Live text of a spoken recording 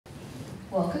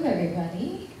Welcome,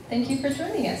 everybody. Thank you for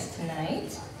joining us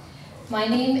tonight. My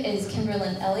name is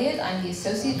Kimberlyn Elliott. I'm the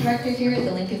Associate Director here at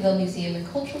the Lincolnville Museum and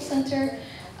Cultural Center.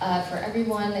 For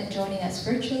everyone joining us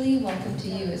virtually, welcome to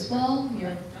you as well.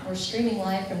 We're streaming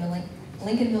live from the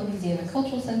Lincolnville Museum and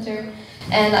Cultural Center.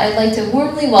 And I'd like to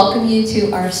warmly welcome you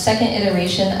to our second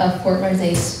iteration of Fort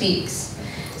Mose Speaks.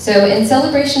 So in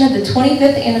celebration of the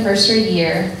 25th anniversary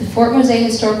year, the Fort Mose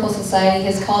Historical Society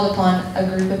has called upon a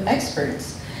group of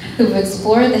experts who've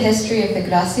explored the history of the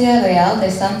Gracia Real de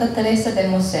Santa Teresa de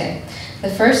Mose, the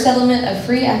first settlement of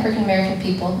free African-American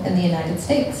people in the United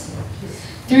States.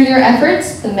 Through their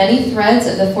efforts, the many threads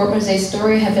of the Fort Mose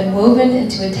story have been woven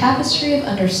into a tapestry of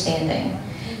understanding.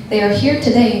 They are here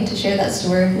today to share that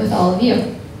story with all of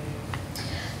you.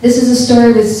 This is a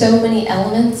story with so many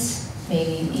elements,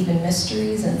 maybe even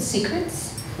mysteries and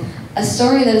secrets, a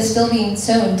story that is still being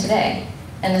sewn today,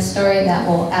 and a story that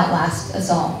will outlast us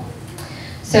all.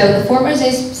 So the Fort Mose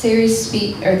Speaks series,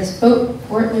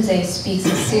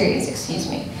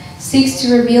 seeks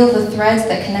to reveal the threads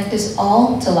that connect us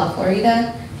all to La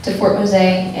Florida, to Fort Mose,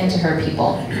 and to her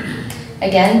people.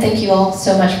 Again, thank you all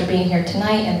so much for being here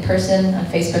tonight in person, on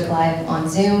Facebook Live, on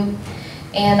Zoom.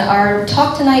 And our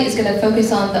talk tonight is going to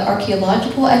focus on the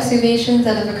archaeological excavations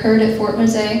that have occurred at Fort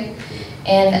Mose.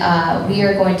 And we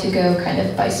are going to go kind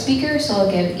of by speaker, so I'll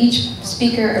give each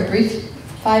speaker a brief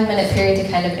 5-minute period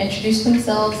to kind of introduce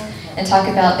themselves and talk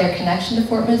about their connection to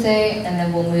Fort Mose, and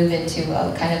then we'll move into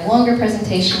a kind of longer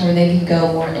presentation where they can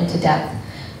go more into depth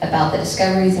about the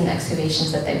discoveries and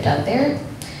excavations that they've done there.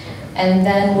 And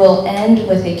then we'll end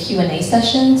with a Q&A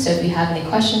session, so if you have any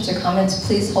questions or comments,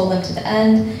 please hold them to the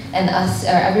end, and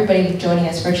everybody joining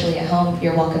us virtually at home,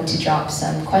 you're welcome to drop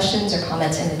some questions or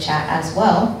comments in the chat as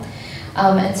well.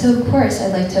 And so, of course,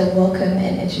 I'd like to welcome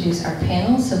and introduce our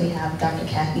panel. So we have Dr.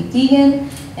 Kathleen Deagan,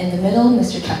 in the middle,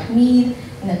 Mr. Chuck Meide,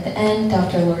 and at the end,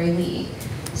 Dr. Lori Lee.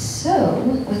 So,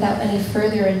 without any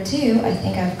further ado, I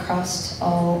think I've crossed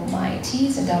all my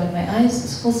T's and dotted my I's.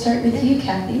 So we'll start with you,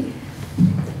 Kathy.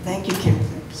 Thank you, Kim.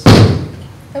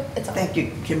 Oh, it's on. Thank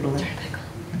you, Kimberly.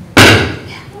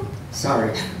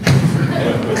 Sorry.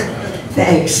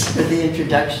 Thanks for the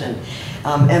introduction.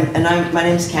 My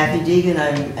name is Kathy Deagan.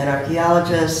 I'm an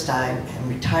archaeologist. I am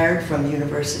retired from the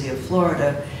University of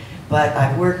Florida, but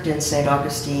I've worked in St.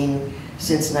 Augustine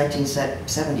since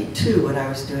 1972 when I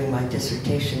was doing my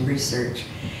dissertation research.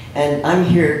 And I'm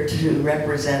here to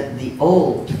represent the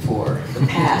old the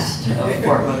past of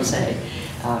Fort Mose,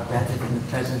 rather than the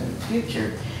present and the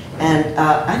future. And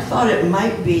I thought it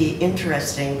might be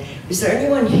interesting. Is there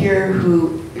anyone here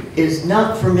who is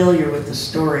not familiar with the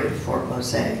story of Fort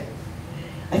Mose?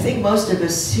 I think most of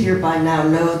us here by now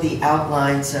know the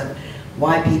outlines of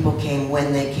why people came,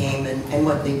 when they came, and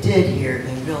what they did here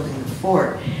in building the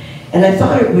fort. And I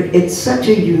thought it's such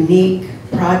a unique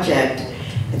project.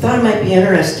 I thought it might be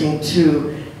interesting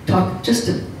to talk just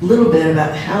a little bit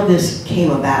about how this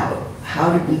came about.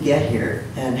 How did we get here?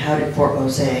 And how did Fort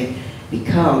Mose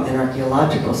become an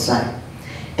archaeological site?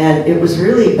 And it was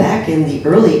really back in the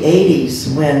early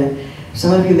 80s when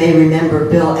some of you may remember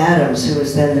Bill Adams, who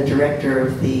was then the director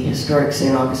of the Historic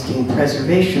St. Augustine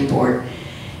Preservation Board,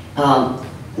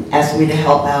 asked me to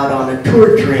help out on a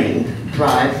tour train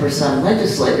drive for some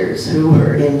legislators who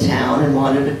were in town and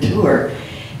wanted a tour.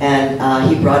 And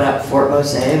he brought up Fort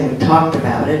Mose and we talked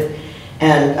about it.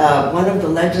 And one of the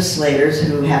legislators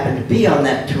who happened to be on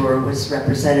that tour was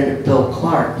Representative Bill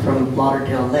Clark from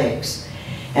Lauderdale Lakes.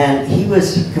 And he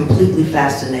was completely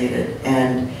fascinated,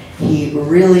 and he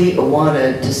really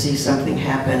wanted to see something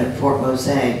happen at Fort Mose.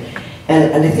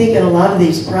 And I think in a lot of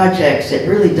these projects, it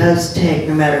really does take,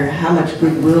 no matter how much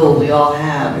goodwill we all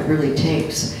have, it really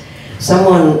takes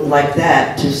someone like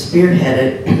that to spearhead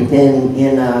it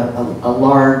in a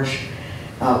large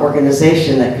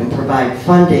organization that can provide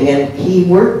funding. And he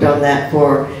worked on that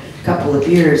for a couple of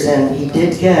years, and he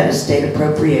did get a state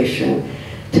appropriation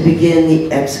to begin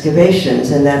the excavations,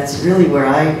 and that's really where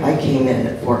I came in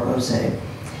at Fort Mose.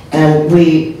 And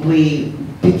we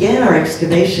began our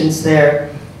excavations there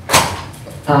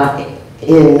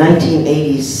in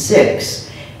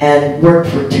 1986 and worked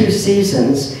for 2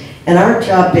 seasons. And our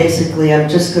job basically, I'm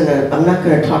not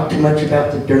gonna talk too much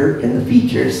about the dirt and the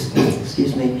features,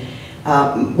 excuse me.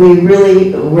 We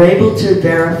really were able to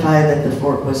verify that the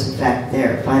fort was in fact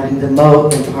there, finding the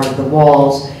moat and part of the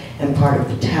walls and part of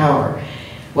the tower.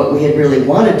 What we had really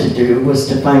wanted to do was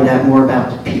to find out more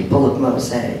about the people of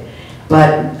Mose.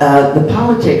 But the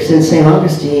politics in St.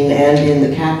 Augustine and in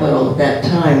the capital at that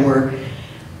time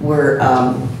were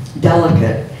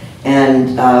delicate,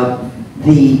 and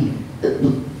the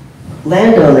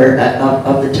landowner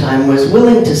of the time was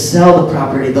willing to sell the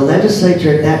property. The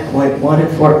legislature at that point wanted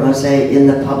Fort Mose in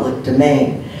the public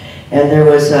domain. And there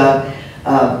was a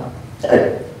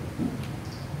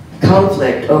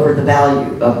conflict over the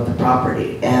value of the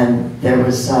property. And there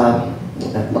was a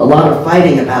lot of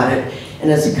fighting about it.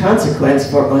 And as a consequence,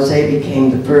 Fort Mose became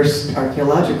the first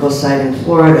archaeological site in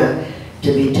Florida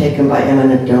to be taken by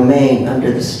eminent domain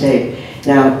under the state.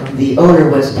 Now, the owner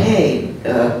was paid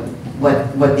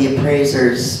what the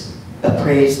appraisers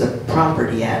appraised the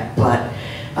property at, but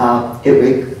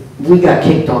we got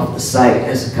kicked off the site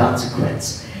as a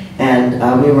consequence. And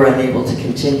we were unable to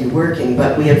continue working,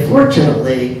 but we had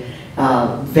fortunately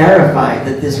verified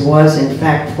that this was in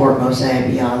fact Fort Mose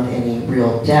beyond any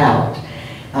real doubt.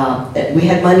 We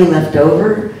had money left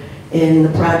over in the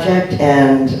project,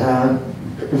 and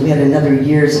we had another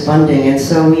year's funding, and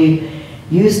so we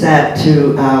used that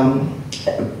to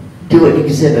do an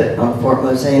exhibit on Fort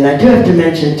Mose. And I do have to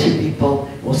mention two people,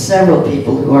 well, several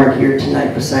people who aren't here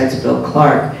tonight besides Bill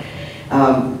Clark.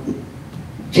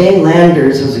 Jane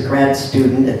Landers was a grad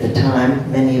student at the time.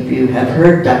 Many of you have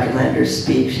heard Dr. Landers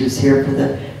speak. She was here for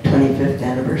the 25th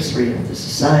anniversary of the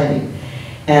Society.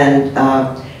 And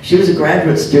she was a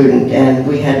graduate student, and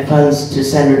we had funds to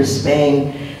send her to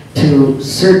Spain to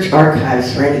search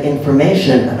archives for any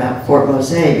information about Fort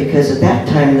Mose, because at that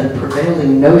time the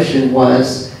prevailing notion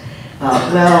was,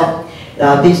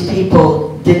 these people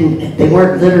they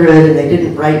weren't literate and they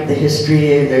didn't write the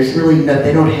history, and there's really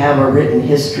they don't have a written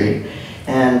history.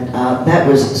 And that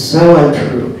was so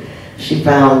untrue. She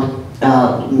found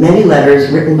many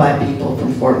letters written by people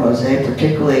from Fort Mose,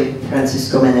 particularly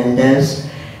Francisco Menendez,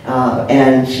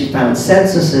 and she found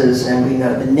censuses, and we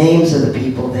know the names of the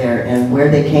people there and where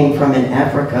they came from in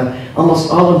Africa.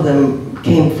 Almost all of them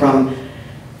came from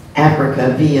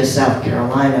Africa via South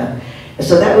Carolina.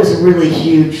 So that was really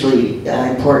hugely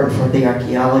important for the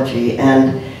archaeology.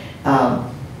 And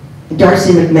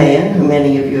Darcy McMahon, who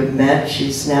many of you have met,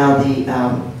 she's now the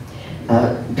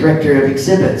director of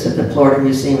exhibits at the Florida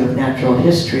Museum of Natural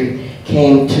History,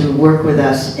 came to work with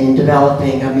us in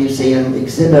developing a museum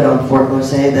exhibit on Fort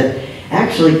Mose that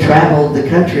actually traveled the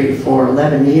country for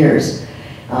 11 years.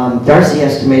 Darcy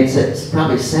estimates that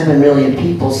probably 7 million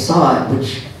people saw it,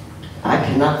 which I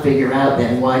cannot figure out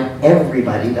then why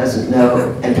everybody doesn't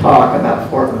know and talk about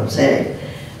Fort Mose.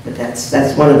 But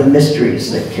that's one of the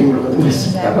mysteries that Kimberly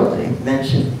was probably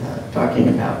mentioned, talking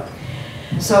about.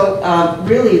 So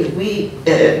really,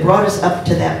 it brought us up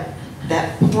to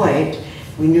that point.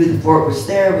 We knew the fort was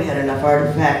there. We had enough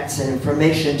artifacts and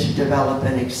information to develop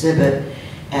an exhibit,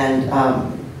 and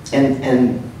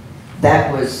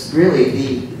that was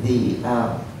really the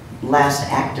last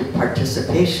active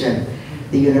participation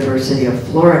the University of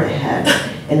Florida had.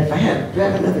 And if I have, do I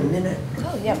have another minute?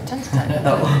 Oh, you have tons of time.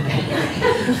 Oh, okay.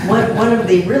 One of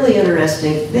the really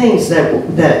interesting things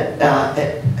that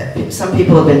some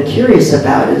people have been curious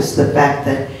about is the fact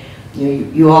that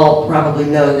you all probably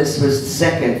know this was the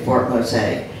second Fort Mose.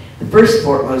 The first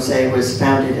Fort Mose was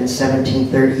founded in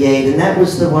 1738, and that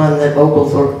was the one that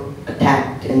Oglethorpe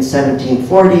attacked in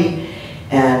 1740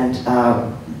 and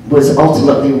was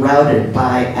ultimately routed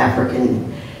by African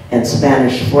and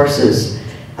Spanish forces.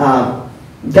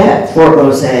 That Fort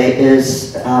Mose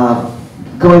is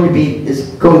going to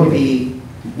be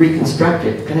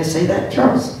reconstructed. Can I say that,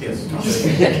 Charles? Yes.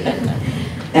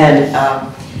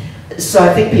 And so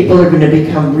I think people are going to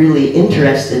become really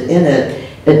interested in it.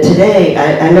 But today,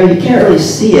 I know you can't really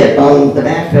see it on the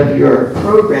back of your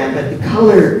program, but the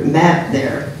color map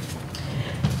there,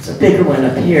 it's a bigger one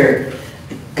up here,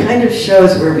 kind of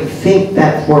shows where we think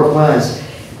that fort was.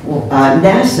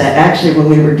 NASA, actually, when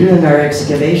we were doing our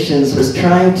excavations, was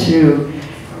trying to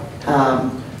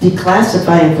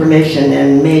declassify information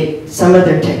and make some of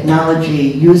their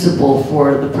technology usable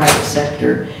for the private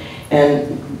sector.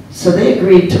 And so they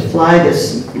agreed to fly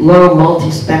this low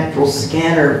multispectral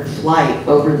scanner flight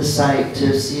over the site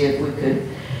to see if we could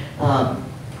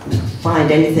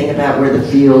find anything about where the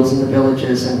fields and the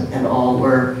villages and all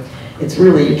were. It's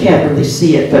really, you can't really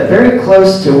see it, but very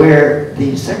close to where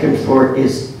the second fort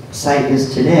site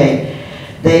is today.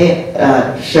 They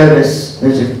showed us,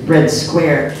 there's a red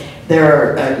square.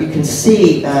 There are, you can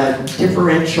see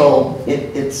differential,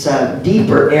 it's a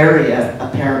deeper area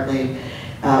apparently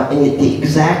in the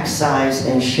exact size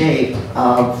and shape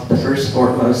of the first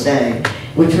Fort Mose,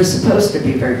 which was supposed to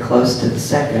be very close to the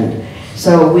second.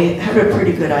 So we have a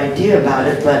pretty good idea about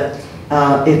it, but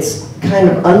it's kind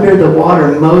of under the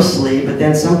water mostly, but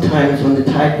then sometimes when the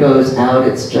tide goes out,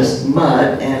 it's just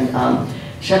mud. And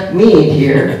Chuck Meade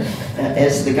here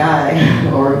as the guy,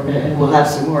 or we'll have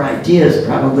some more ideas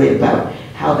probably about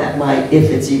how that might, if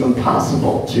it's even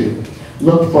possible to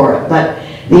look for it. But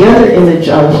the other image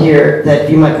on here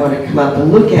that you might want to come up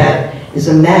and look at is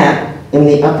a map in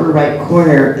the upper right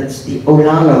corner. It's the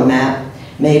Olano map,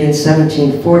 made in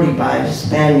 1740 by a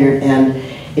Spaniard, and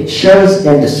it shows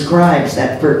and describes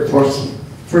that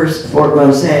first Fort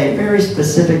Mose very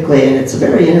specifically, and it's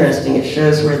very interesting. It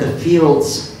shows where the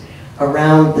fields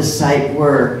around the site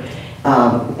were,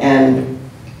 and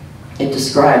it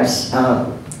describes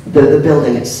the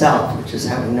building itself, which is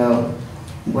how we know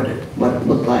what it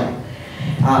looked like.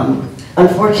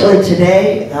 Unfortunately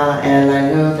today, and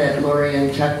I know that Lori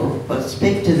and Chuck will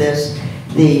speak to this,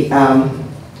 the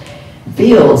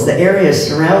fields, the areas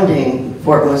surrounding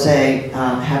Fort Mose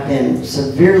have been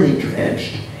severely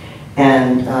dredged,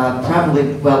 and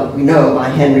probably, well, we know by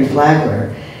Henry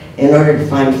Flagler, in order to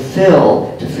find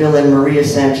fill, to fill in Maria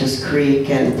Sanchez Creek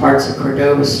and parts of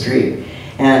Cordova Street.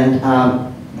 And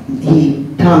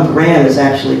Tom Graham has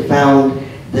actually found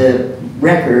the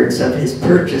records of his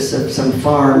purchase of some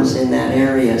farms in that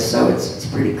area, so it's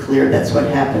pretty clear that's what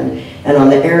happened. And on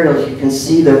the aerials you can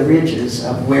see the ridges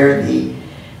of where the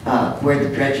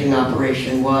dredging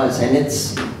operation was, and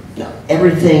it's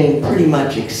everything pretty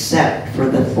much except for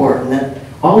the fort. And I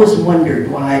always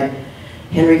wondered why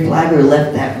Henry Flagler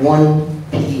left that one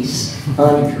piece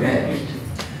undredged.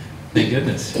 Thank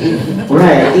goodness.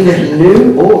 Right, either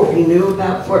he knew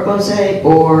about Fort Mose,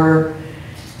 or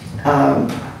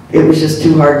it was just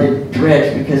too hard to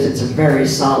dredge because it's a very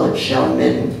solid shell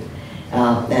midden.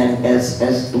 And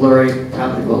as Lori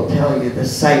probably will tell you, the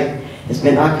site has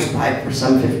been occupied for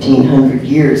some 1,500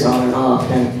 years on and off,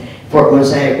 and Fort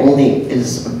Mose only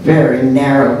is a very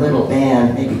narrow little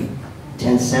band, maybe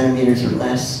 10 centimeters or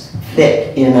less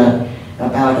thick, in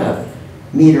about a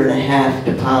 1.5 meter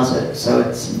deposit. So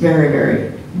it's very,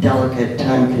 very delicate,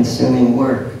 time-consuming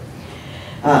work.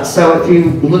 So if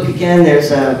you look again,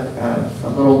 there's a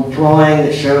little drawing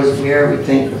that shows where we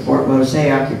think the Fort Mose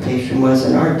occupation was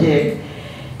in our dig,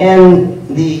 and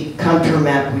the contour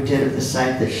map we did of the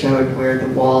site that showed where the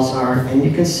walls are, and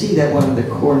you can see that one of the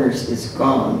corners is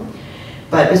gone.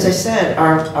 But as I said,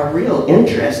 our real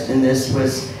interest in this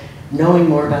was knowing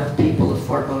more about the people of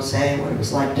Fort Mose, what it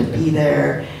was like to be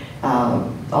there,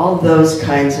 all of those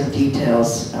kinds of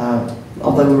details,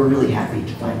 although we were really happy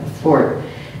to find the fort.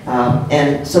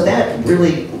 And so that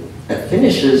really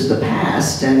finishes the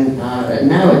past, and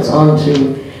now it's on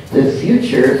to the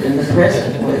future and the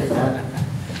present with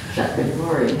Chuck and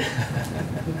Lori.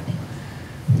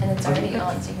 And it's already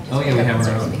on, so you can just Oh yeah, we have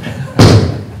our own.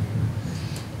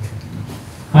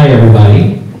 Hi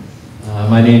everybody,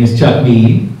 my name is Chuck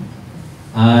Meide.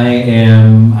 I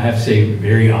have to say,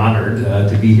 very honored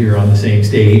to be here on the same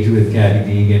stage with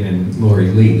Kathy Deagan and Lori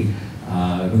Lee,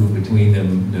 who between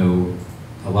them know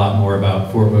a lot more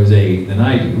about Fort Mose than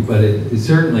I do, but it's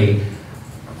certainly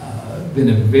been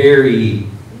a very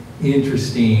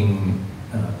interesting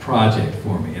project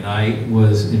for me. And I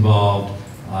was involved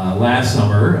last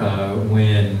summer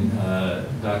when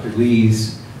Dr.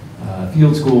 Lee's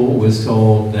field school was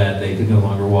told that they could no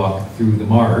longer walk through the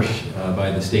marsh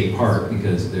by the state park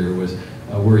because there was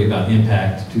a worry about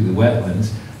impact to the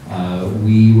wetlands.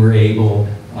 We were able,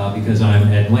 because I'm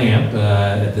at LAMP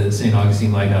at the St.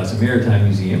 Augustine Lighthouse and Maritime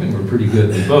Museum, and we're pretty good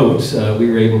with boats, we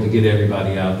were able to get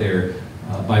everybody out there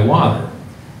by water.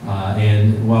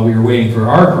 And while we were waiting for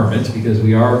our permits, because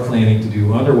we are planning to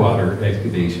do underwater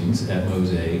excavations at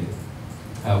Mose,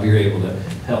 we were able to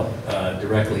help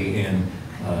directly and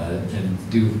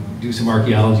do some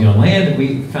archaeology on land. And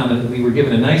we found that we were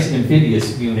given a nice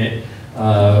amphibious unit,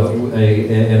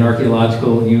 an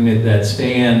archaeological unit that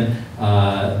spanned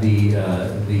the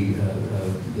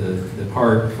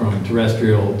part from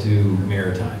terrestrial to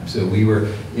maritime. So we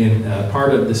were in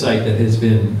part of the site that has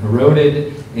been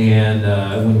eroded, and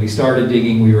when we started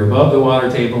digging, we were above the water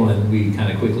table, and we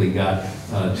kind of quickly got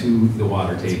to the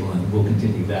water table, and we'll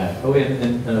continue that. Oh,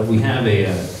 and we have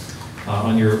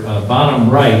on your bottom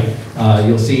right,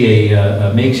 you'll see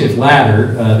a makeshift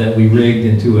ladder that we rigged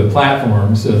into a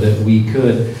platform so that we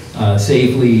could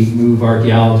safely move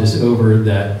archaeologists over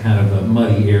that kind of a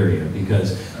muddy area,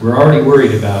 because we're already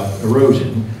worried about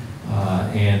erosion,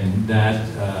 and that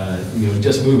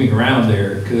just moving around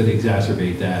there could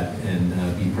exacerbate that and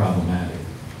be problematic.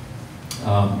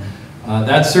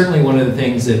 That's certainly one of the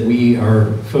things that we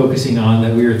are focusing on,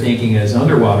 that we are thinking as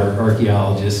underwater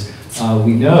archaeologists.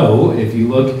 We know, if you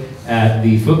look at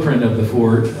the footprint of the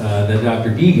fort that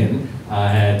Dr. Deagan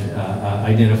had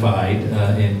identified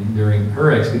during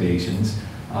her excavations,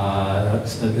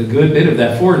 a good bit of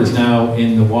that fort is now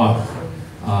in the water.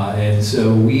 And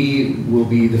so we will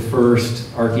be the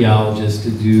first archaeologists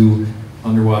to do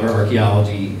underwater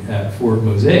archaeology at Fort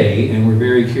Mose, and we're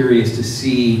very curious to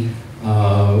see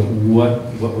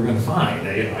what we're going to find.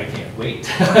 I can't wait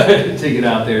to get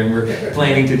out there, and we're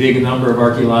planning to dig a number of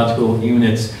archaeological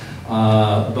units.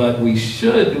 But we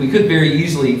could very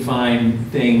easily find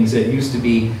things that used to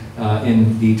be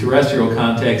in the terrestrial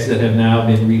context that have now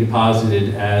been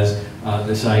redeposited as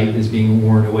the site is being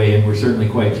worn away, and we're certainly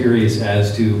quite curious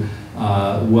as to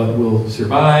what will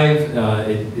survive.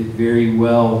 It very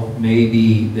well may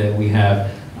be that we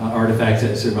have artifacts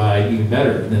that survive even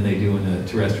better than they do in a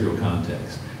terrestrial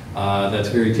context. That's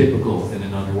very typical in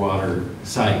an underwater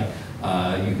site.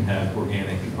 You can have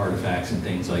organic artifacts and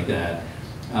things like that.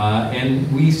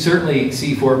 And we certainly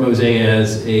see Fort Mose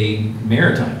as a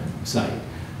maritime site,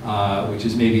 which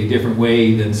is maybe a different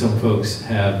way than some folks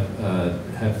have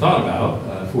thought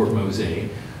about Fort Mose.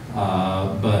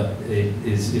 But it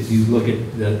is, if you look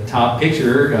at the top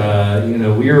picture, you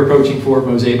know, we are approaching Fort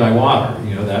Mose by water.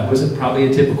 You know, that wasn't probably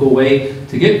a typical way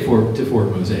to get to Fort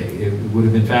Mose. It would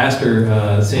have been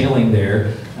faster sailing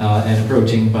there and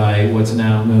approaching by what's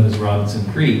now known as Robinson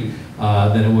Creek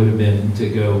than it would have been to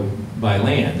go by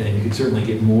land. And you could certainly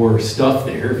get more stuff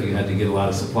there if you had to get a lot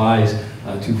of supplies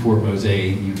to Fort Mose.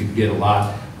 You could get a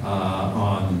lot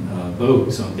on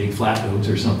boats, on big flatboats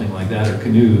or something like that, or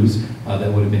canoes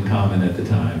that would have been common at the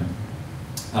time.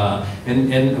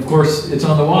 And of course, it's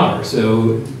on the water,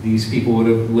 so these people would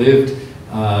have lived,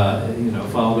 you know,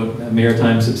 followed a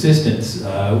maritime subsistence.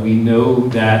 We know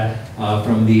that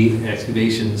from the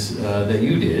excavations that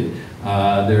you did,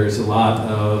 there's a lot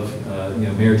of you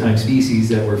know, maritime species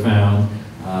that were found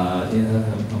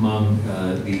among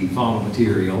the faunal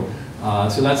material.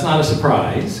 So that's not a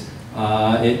surprise.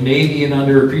 It may be an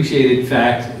underappreciated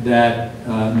fact that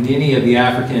many of the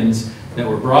Africans that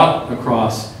were brought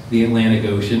across the Atlantic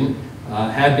Ocean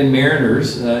had been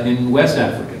mariners in West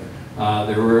Africa.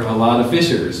 There were a lot of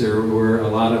fishers. There were a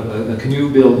lot of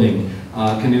canoe building,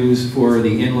 canoes for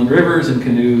the inland rivers and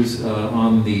canoes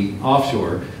on the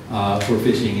offshore for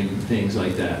fishing and things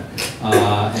like that.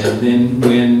 And then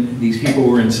when these people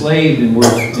were enslaved and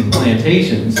worked in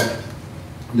plantations,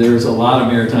 there's a lot of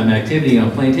maritime activity on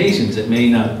plantations that may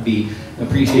not be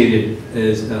appreciated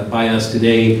as by us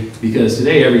today, because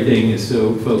today everything is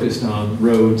so focused on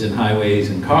roads and highways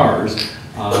and cars.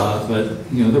 But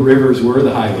you know, the rivers were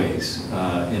the highways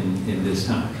in this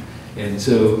time. And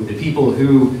so the people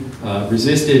who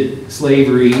resisted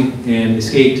slavery and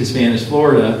escaped to Spanish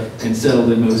Florida and settled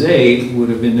in Mose would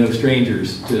have been no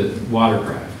strangers to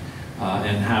watercraft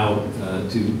and how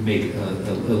to make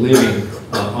a living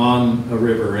on a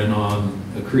river and on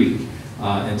a creek.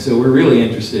 And so we're really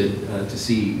interested to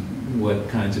see what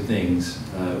kinds of things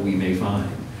we may find.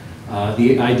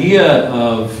 The idea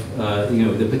of you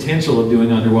know, the potential of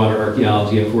doing underwater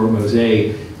archaeology at Fort Mose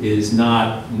is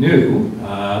not new.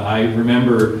 I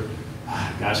remember,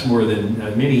 gosh, more than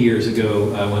many years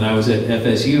ago when I was at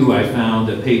FSU, I found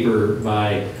a paper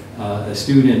by a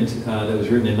student that was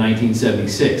written in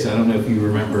 1976. I don't know if you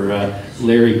remember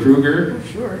Larry Kruger.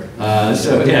 Sure.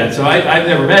 So I've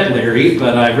never met Larry,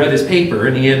 but I've read his paper,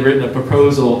 and he had written a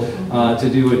proposal to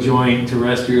do a joint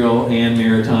terrestrial and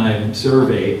maritime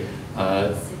survey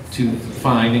to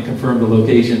find and confirm the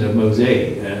location of Mose.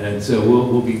 And so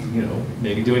we'll be, you know,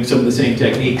 maybe doing some of the same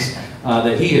techniques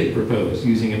that he had proposed,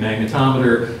 using a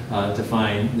magnetometer to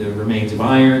find the remains of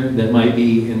iron that might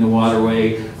be in the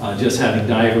waterway, just having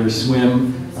divers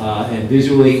swim and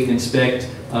visually inspect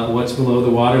what's below the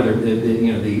water,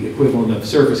 you know, the equivalent of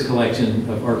surface collection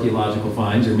of archaeological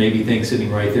finds, or maybe things sitting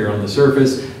right there on the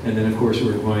surface. And then, of course,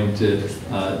 we're going to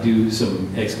do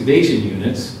some excavation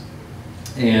units.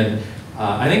 And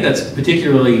I think that's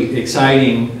particularly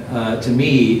exciting to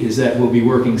me, is that we'll be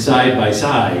working side by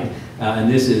side.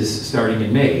 And this is starting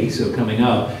in May, so coming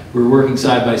up. We're working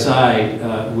side by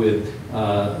side with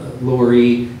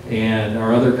Lori and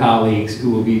our other colleagues who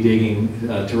will be digging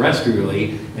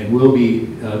terrestrially, and we'll be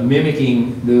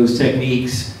mimicking those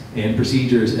techniques and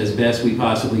procedures as best we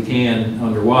possibly can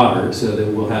underwater, so that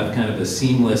we'll have kind of a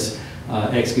seamless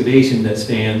excavation that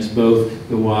spans both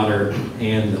the water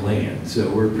and the land. So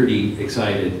we're pretty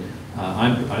excited.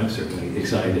 I'm certainly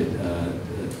excited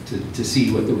to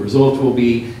see what the results will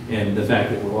be, and the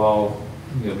fact that we'll all,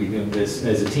 you know, be doing this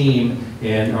as a team,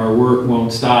 and our work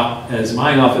won't stop, as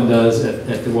mine often does,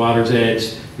 at the water's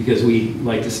edge, because we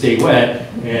like to stay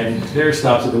wet, and theirs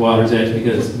stops at the water's edge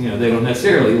because, you know, they don't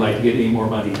necessarily like to get any more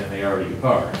money than they already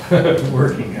are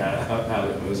working out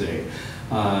at Mose.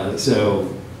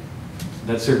 So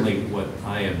that's certainly what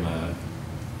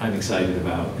I'm excited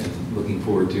about and looking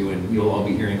forward to, and you'll all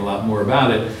be hearing a lot more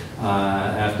about it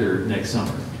after next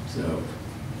summer. So,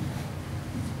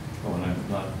 oh, and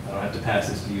I don't have to pass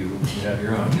this to you. You have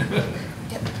your own.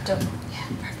 Yep, don't. Yeah,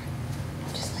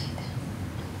 perfect. Just lay it down.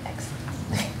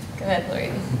 Excellent. Go ahead,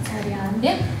 Lori. It's already on?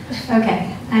 Yeah.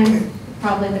 Okay, I'm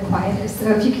probably the quietest,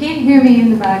 so if you can't hear me in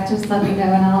the back, just let me know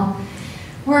and I'll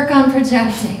work on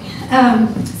projecting.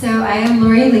 So I am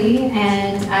Lori Lee,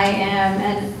 and I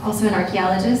am also an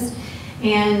archaeologist,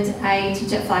 and I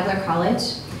teach at Flagler College.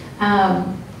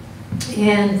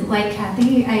 And like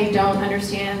Kathy, I don't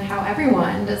understand how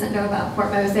everyone doesn't know about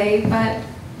Fort Mose, but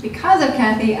because of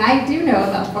Kathy, I do know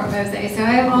about Fort Mose. So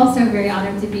I am also very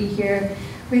honored to be here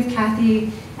with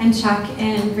Kathy and Chuck,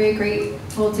 and very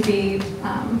grateful to be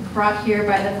brought here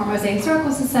by the Fort Mose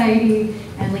Historical Society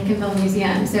and Lincolnville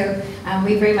Museum. So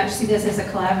we very much see this as a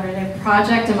collaborative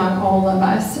project among all of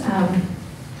us.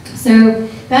 So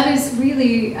that is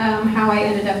really how I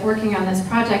ended up working on this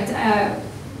project.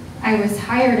 I was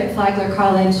hired at Flagler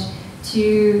College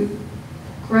to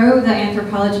grow the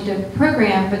anthropology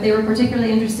program, but they were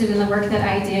particularly interested in the work that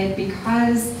I did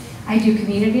because I do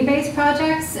community-based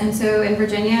projects. And so in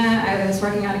Virginia, I was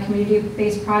working on a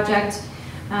community-based project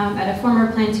at a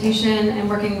former plantation and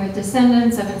working with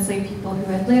descendants of enslaved people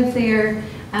who had lived there,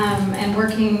 and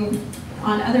working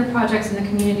on other projects in the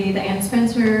community, the Ann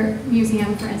Spencer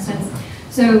Museum, for instance.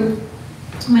 So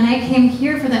when I came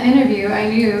here for the interview, I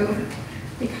knew,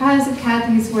 because of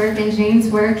Kathy's work and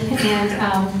Jane's work,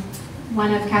 and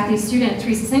one of Kathy's students,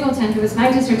 Teresa Singleton, who was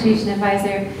my dissertation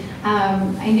advisor,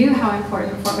 I knew how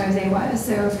important Fort Mose was.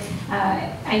 So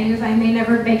I knew if I may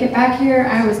never make it back here,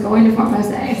 I was going to Fort Mose.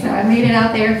 So I made it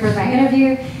out there for my interview,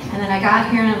 and then I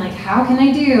got here and I'm like, how can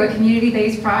I do a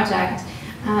community-based project?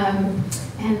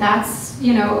 And that's,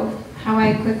 you know, how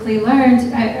I quickly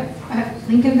learned.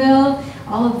 Lincolnville,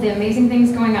 all of the amazing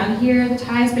things going on here, the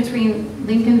ties between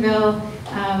Lincolnville,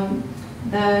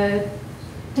 the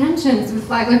tensions with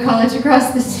Flagler College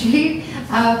across the street,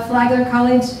 Flagler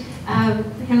College,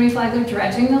 Henry Flagler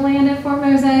dredging the land at Fort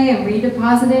Mose and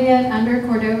redepositing it under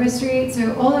Cordova Street.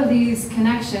 So all of these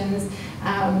connections,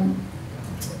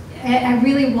 I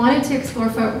really wanted to explore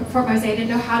Fort Mose. I didn't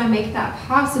know how to make that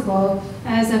possible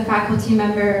as a faculty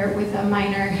member with a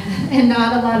minor and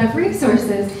not a lot of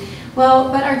resources. Well,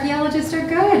 but archaeologists are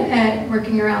good at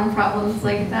working around problems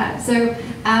like that. So,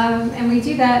 and we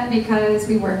do that because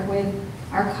we work with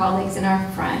our colleagues and our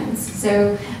friends.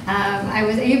 So I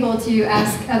was able to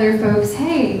ask other folks,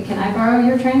 hey, can I borrow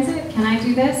your transit? Can I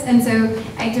do this? And so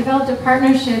I developed a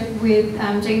partnership with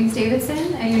James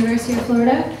Davidson at University of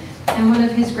Florida, and one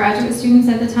of his graduate students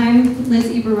at the time, Liz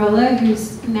Ibarola,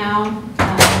 who's now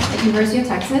at University of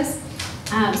Texas.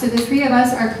 So the three of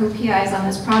us are co-PIs on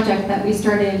this project that we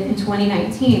started in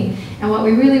 2019. And what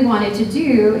we really wanted to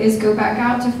do is go back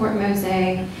out to Fort Mose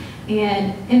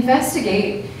and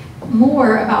investigate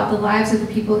more about the lives of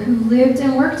the people who lived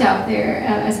and worked out there.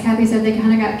 As Kathy said, they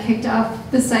kind of got kicked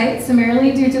off the site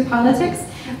summarily due to politics.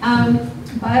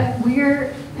 But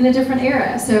we're in a different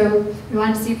era, so we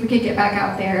wanted to see if we could get back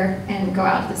out there and go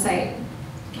out to the site.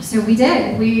 So we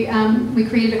did. We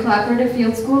created a collaborative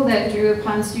field school that drew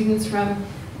upon students from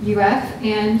UF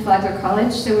and Flagler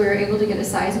College, so we were able to get a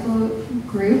sizable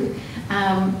group.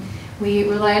 We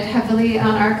relied heavily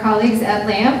on our colleagues at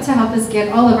LAMP to help us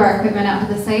get all of our equipment out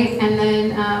to the site, and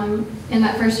then in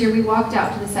that first year we walked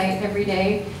out to the site every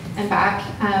day and back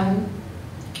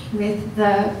with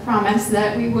the promise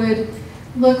that we would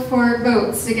look for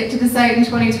boats to get to the site in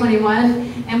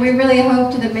 2021, and we really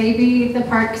hoped that maybe the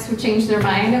parks would change their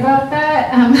mind about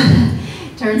that.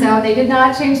 Turns out they did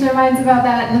not change their minds about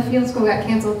that, and the field school got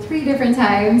canceled 3 different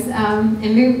times,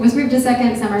 and was moved to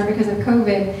second summer because of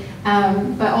COVID.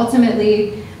 But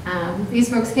ultimately, these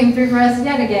folks came through for us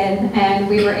yet again, and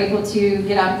we were able to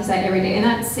get out to the site every day, and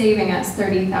that's saving us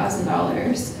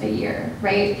 $30,000 a year,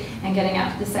 right, and getting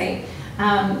out to the site.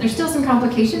 There's still some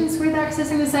complications with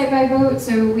accessing the site by boat,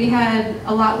 so we had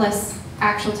a lot less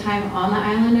actual time on the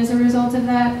island as a result of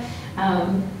that.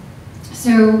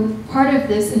 So part of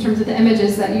this, in terms of the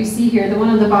images that you see here, the one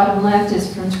on the bottom left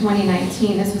is from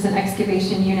 2019. This was an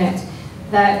excavation unit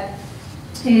that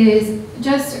is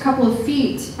just a couple of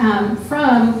feet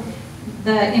from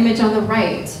the image on the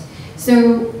right.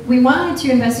 So we wanted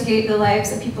to investigate the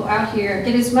lives of people out here,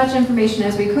 get as much information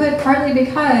as we could, partly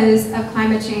because of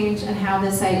climate change and how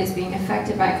this site is being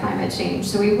affected by climate change.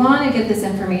 So we want to get this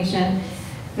information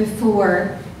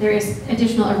before there is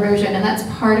additional erosion, and that's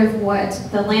part of what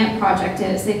the LAMP project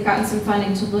is. They've gotten some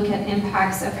funding to look at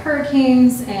impacts of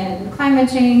hurricanes and climate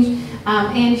change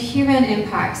and human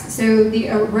impacts. So the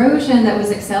erosion that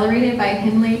was accelerated by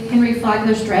Henry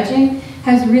Flagler's dredging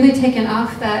has really taken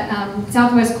off that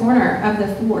southwest corner of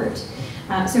the fort.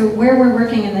 So where we're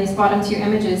working in these bottom 2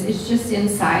 images is just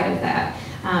inside of that.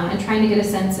 and trying to get a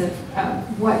sense of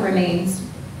what remains.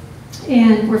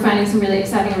 And we're finding some really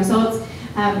exciting results.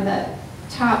 The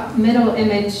top middle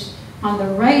image on the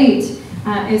right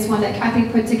is one that Kathy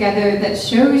put together that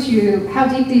shows you how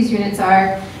deep these units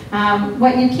are.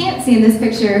 What you can't see in this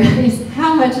picture is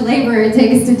how much labor it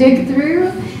takes to dig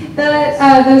through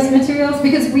those materials,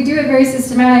 because we do it very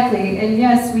systematically. And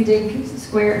yes, we dig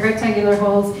square, rectangular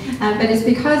holes, but it's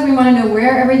because we want to know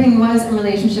where everything was in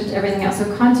relationship to everything else.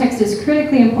 So context is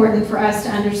critically important for us to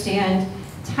understand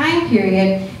time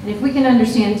period. And if we can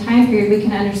understand time period, we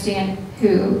can understand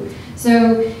who.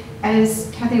 So as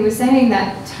Kathy was saying,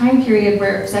 that time period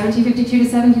where 1752 to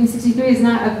 1763 is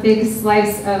not a big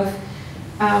slice of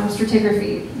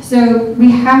stratigraphy. So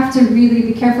we have to really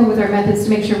be careful with our methods to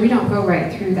make sure we don't go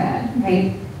right through that,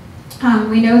 right?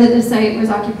 We know that the site was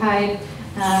occupied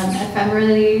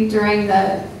ephemerally during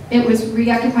it was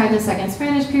reoccupied in the Second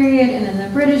Spanish period, and in the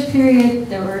British period,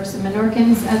 there were some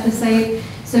Menorcans at the site.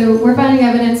 So we're finding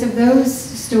evidence of those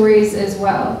stories as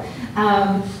well.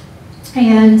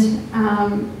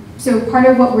 So part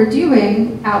of what we're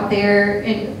doing out there,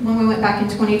 and when we went back in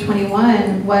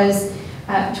 2021, was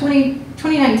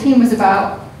 2019 was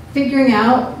about figuring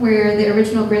out where the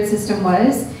original grid system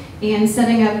was and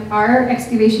setting up our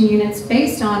excavation units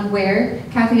based on where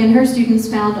Kathy and her students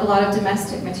found a lot of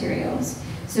domestic materials.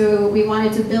 So we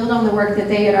wanted to build on the work that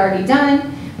they had already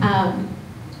done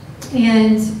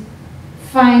and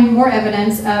find more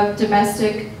evidence of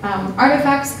domestic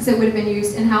artifacts, because it would have been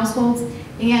used in households,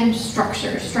 and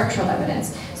structural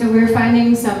evidence. So we're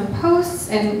finding some posts,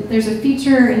 and there's a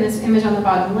feature in this image on the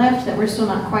bottom left that we're still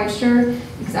not quite sure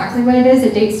exactly what it is.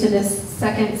 It dates to this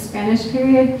Second Spanish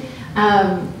period.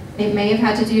 It may have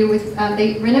had to do with,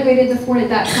 they renovated the fort at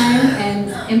that time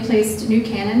and emplaced new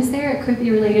cannons there. It could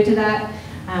be related to that.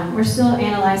 We're still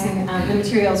analyzing the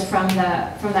materials from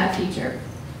that feature.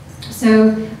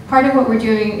 So part of what we're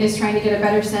doing is trying to get a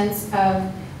better sense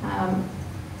of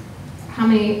how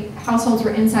many households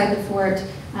were inside the fort,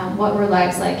 what were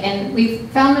lives like. And we've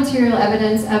found material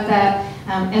evidence of that.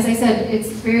 As I said, it's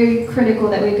very critical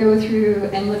that we go through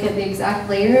and look at the exact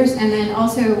layers, and then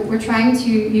also we're trying to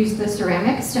use the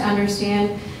ceramics to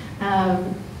understand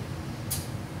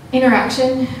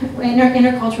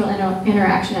intercultural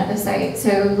interaction at the site.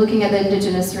 So looking at the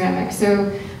indigenous ceramics.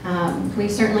 So we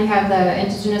certainly have the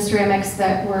indigenous ceramics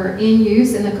that were in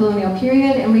use in the colonial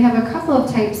period, and we have a couple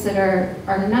of types that are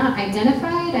not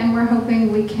identified, and we're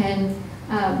hoping we can,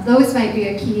 those might be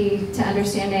a key to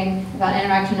understanding about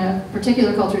interaction of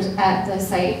particular cultures at the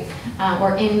site,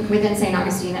 or within St.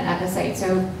 Augustine and at the site.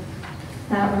 So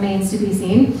that remains to be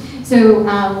seen. So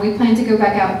we plan to go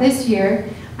back out this year.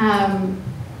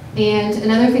 And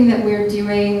another thing that we're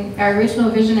doing, our original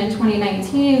vision in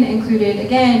 2019 included,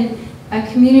 again, a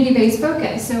community-based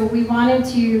focus. So we wanted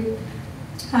to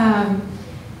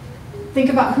think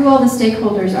about who all the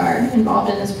stakeholders are involved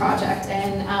in this project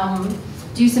and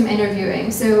do some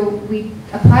interviewing. So we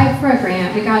applied for a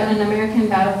grant. We got an American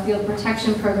Battlefield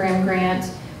Protection Program grant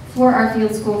for our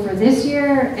field school for this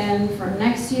year and for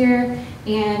next year.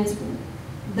 And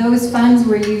those funds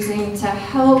we're using to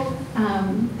help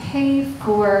pay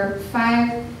for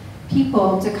 5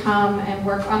 people to come and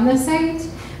work on the site,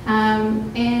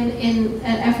 and in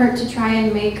an effort to try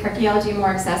and make archaeology more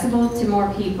accessible to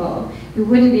more people who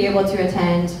wouldn't be able to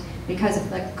attend because of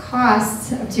the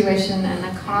costs of tuition and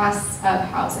the costs of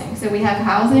housing. So we have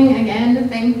housing, again,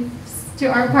 thanks to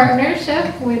our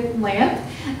partnership with LAMP.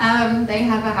 They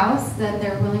have a house that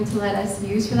they're willing to let us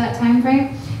use for that time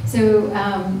frame. So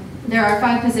there are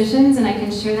 5 positions, and I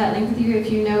can share that link with you if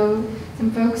you know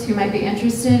some folks who might be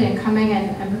interested in coming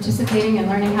and participating and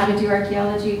learning how to do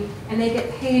archaeology, and they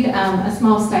get paid a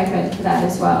small stipend for that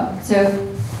as well. So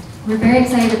we're very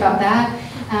excited about that.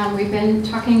 We've been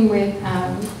talking with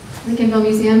Lincolnville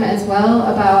Museum as well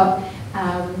about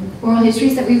oral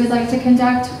histories that we would like to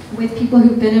conduct with people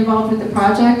who've been involved with the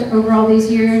project over all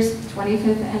these years,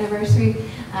 25th anniversary.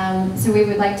 So we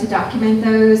would like to document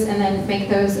those and then make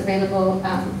those available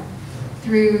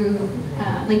through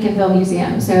Lincolnville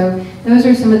Museum. So those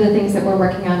are some of the things that we're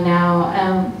working on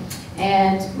now.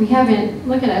 And we haven't,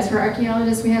 look at us, for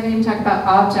archaeologists, we haven't even talked about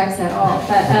objects at all.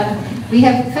 But we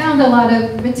have found a lot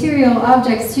of material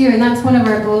objects too, and that's one of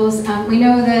our goals. We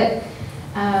know that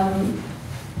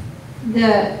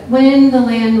when the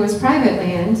land was private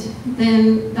land,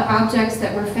 then the objects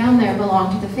that were found there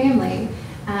belonged to the family.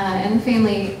 And the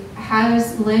family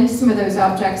has lent some of those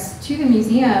objects to the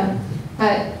museum,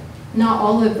 but not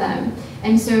all of them.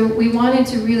 And so we wanted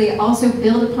to really also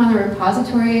build upon the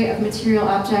repository of material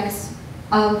objects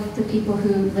of the people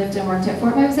who lived and worked at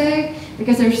Fort Mose,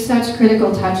 because they're such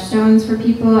critical touchstones for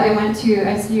people. I see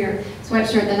your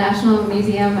sweatshirt, the National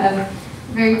Museum of,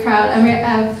 very proud of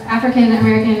African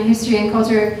American history and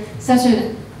culture, such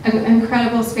an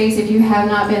incredible space. If you have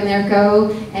not been there,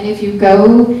 go. And if you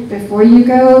go, before you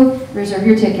go, reserve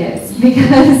your tickets,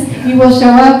 because you will show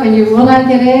up and you will not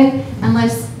get in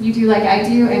unless you do like I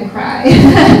do and cry. And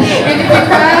if you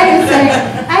cry and say,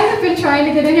 I have been trying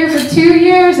to get in here for 2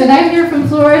 years and I'm here from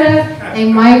Florida,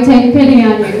 they might take pity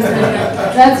on you. So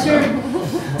that's your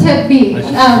tip B.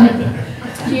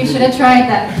 You should have tried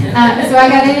that. So I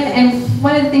got in, and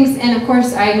one of the things, and of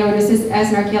course I noticed this as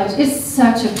an archaeologist, it's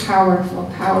such a powerful,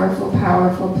 powerful,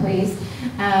 powerful place.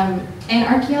 And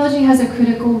archaeology has a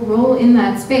critical role in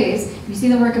that space. You see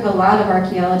the work of a lot of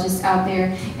archaeologists out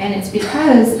there, and it's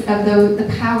because of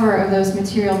the power of those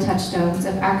material touchstones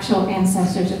of actual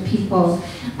ancestors of people.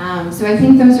 So I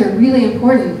think those are really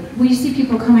important. We see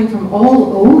people coming from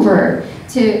all over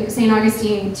to St.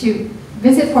 Augustine to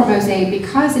visit Fort Mose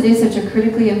because it is such a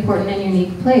critically important and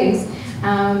unique place.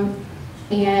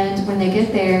 And when they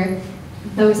get there,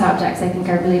 those objects I think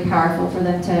are really powerful for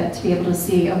them to be able to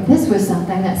see, oh, this was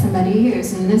something that somebody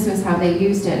used, and this was how they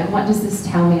used it, and what does this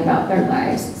tell me about their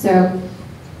lives? So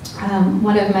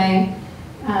one of my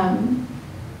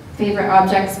favorite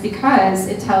objects, because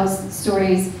it tells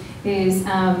stories, is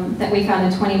that we found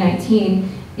in 2019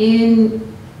 in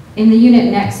the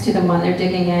unit next to the one they're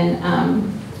digging in,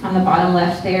 on the bottom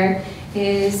left there,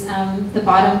 is the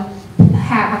bottom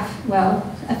half, well,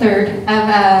 a third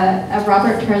of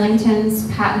Robert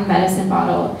Turlington's patent medicine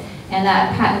bottle. And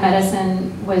that patent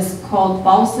medicine was called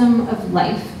Balsam of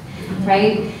Life,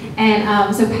 right?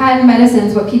 And so patent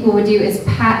medicines, what people would do is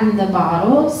patent the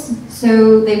bottles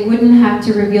so they wouldn't have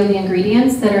to reveal the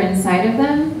ingredients that are inside of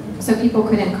them, so people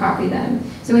couldn't copy them.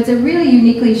 So it's a really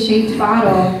uniquely shaped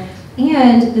bottle,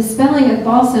 and the spelling of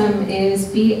balsam is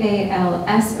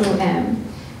B-A-L-S-O-M,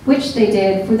 which they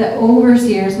did for the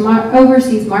overseas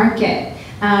market.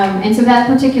 And so that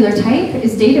particular type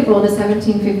is datable to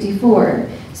 1754.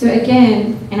 So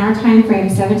again, in our time frame,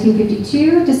 1752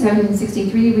 to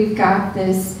 1763, we've got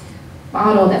this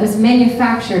bottle that was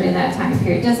manufactured in that time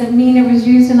period. Doesn't mean it was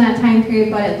used in that time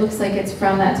period, but it looks like it's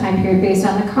from that time period based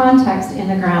on the context in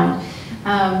the ground.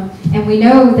 And we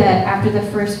know that after the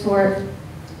first fort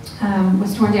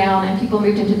was torn down and people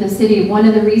moved into the city, one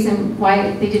of the reasons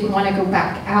why they didn't want to go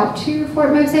back out to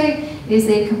Fort Mose is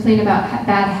they complained about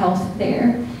bad health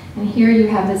there. And here you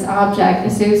have this object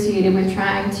associated with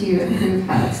trying to improve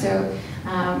health. So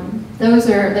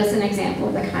that's an example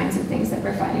of the kinds of things that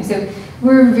we're finding. So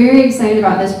we're very excited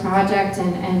about this project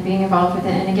and being involved with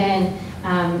it. And again,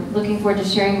 looking forward to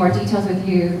sharing more details with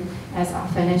you as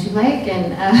often as you like,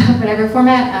 and whatever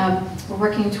format. We're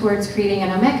working towards creating an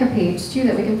Omeka page too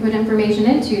that we can put information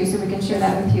into, so we can share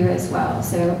that with you as well.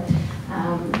 So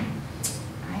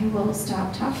I will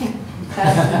stop talking.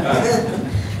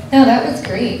 No, that was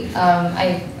great.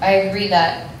 I agree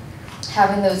that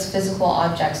having those physical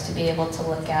objects to be able to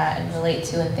look at and relate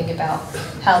to and think about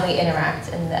how they interact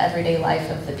in the everyday life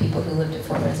of the people who lived at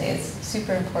Fort Mose is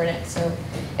super important. So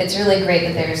it's really great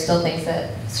that there are still things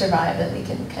that survive that we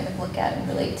can kind of look at and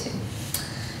relate to.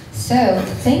 So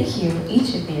thank you,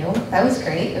 each of you. That was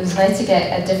great. It was nice to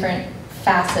get a different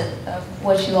facet of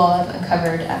what you all have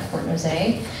uncovered at Fort Mose.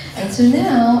 And so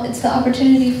now it's the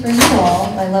opportunity for you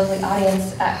all, my lovely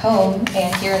audience at home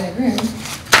and here in the room,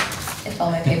 if all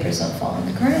my papers don't fall on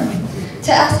the ground,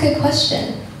 to ask a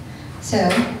question. So,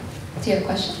 do you have a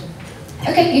question?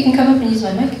 Okay, you can come up and use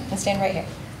my mic and stand right here.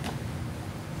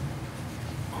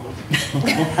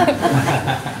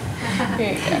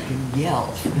 Here you go. You can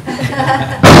yell.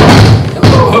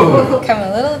 Come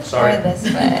a little more this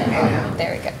way.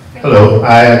 There we go. Hello,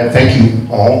 I thank you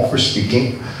all for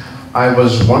speaking. I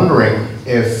was wondering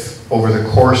if over the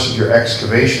course of your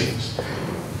excavations,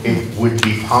 it would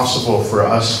be possible for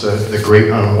us, the great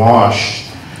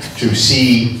unwashed, to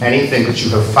see anything that you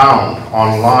have found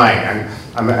online.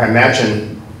 I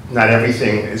imagine not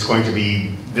everything is going to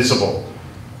be visible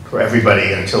for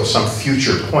everybody until some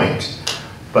future point,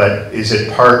 but is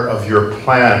it part of your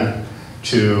plan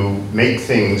to make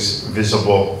things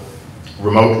visible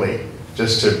remotely,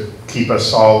 just to keep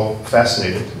us all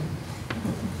fascinated?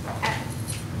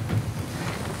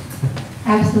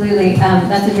 Absolutely,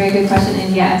 that's a very good question,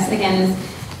 and yes, again,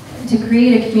 to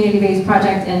create a community-based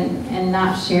project and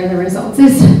not share the results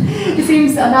it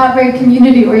seems not very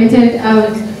community-oriented.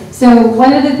 So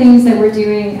one of the things that we're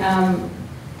doing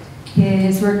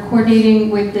is we're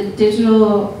coordinating with the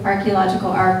Digital Archaeological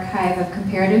Archive of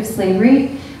Comparative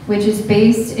Slavery, which is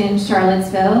based in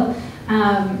Charlottesville,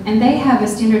 and they have a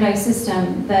standardized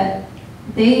system that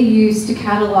they use to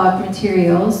catalog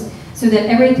materials. so that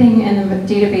everything in the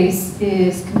database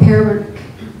is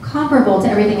comparable to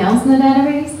everything else in the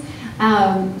database.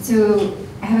 So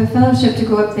I have a fellowship to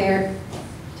go up there,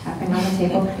 tapping on the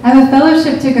table. I have a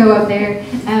fellowship to go up there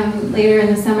later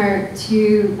in the summer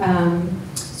to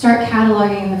start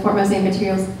cataloging the Fort Mose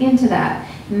materials into that.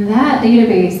 And that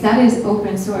database, that is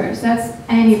open source. That's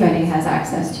anybody has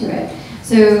access to it.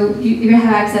 So you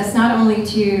have access not only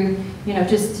to,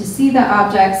 just to see the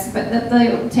objects, but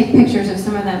they'll take pictures of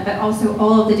some of them, but also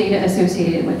all of the data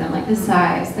associated with them, like the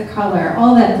size, the color,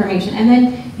 all that information. And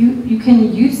then you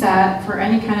can use that for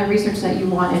any kind of research that you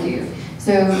want to do.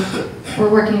 So we're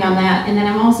working on that. And then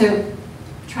I'm also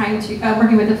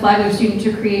working with the Flagler student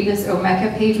to create this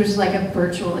Omeka page, which is like a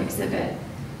virtual exhibit.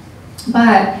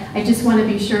 But I just want to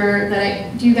be sure that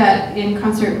I do that in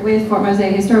concert with Fort Mose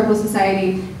Historical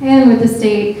Society and with the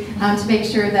state to make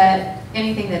sure that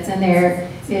anything that's in there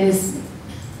is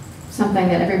something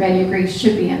that everybody agrees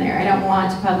should be in there. I don't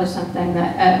want to publish something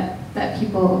that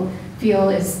people feel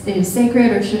is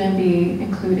sacred or shouldn't be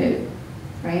included,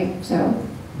 right? So,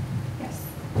 yes.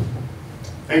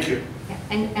 Thank you. Yeah.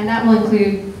 And that will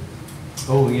include...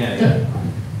 Oh, yeah.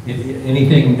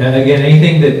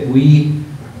 Anything that we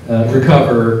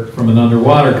recover from an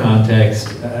underwater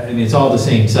context, it's all the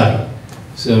same site.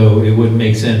 So it wouldn't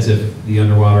make sense if the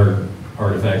underwater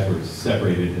artifacts were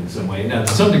separated in some way. Now,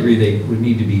 to some degree, they would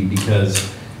need to be,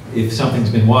 because if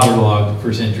something's been waterlogged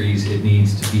for centuries, it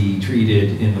needs to be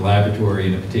treated in the laboratory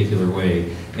in a particular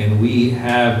way. And we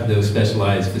have those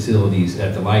specialized facilities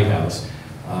at the lighthouse.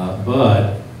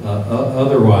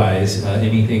 Otherwise,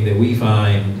 anything that we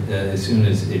find as soon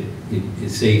as it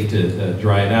is safe to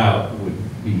dry it out would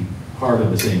be part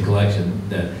of the same collection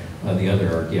that the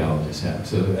other archaeologists have.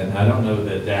 So, and I don't know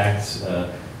that DAX,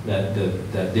 that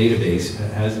database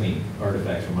has any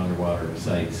artifacts from underwater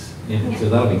sites in it. So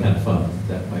that'll be kind of fun.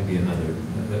 That might be another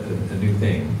a new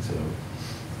thing. So.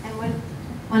 And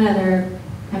one other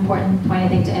important point I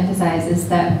think to emphasize is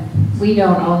that we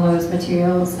don't own those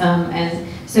materials, and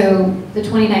so the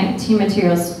 2019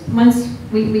 materials, once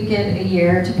we get a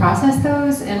year to process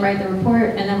those and write the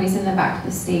report, and then we send them back to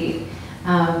the state.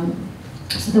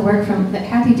 So the work that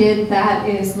Kathy did, that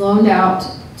is loaned out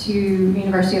to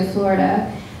University of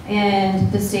Florida,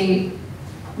 and the state,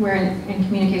 we're in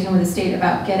communication with the state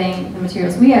about getting the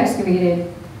materials we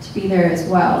excavated to be there as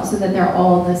well, so that they're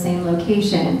all in the same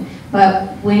location.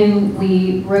 But when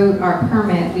we wrote our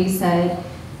permit, we said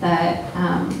that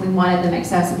we wanted them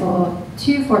accessible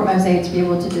to Fort Mose to be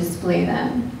able to display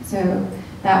them. So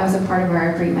that was a part of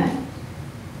our agreement.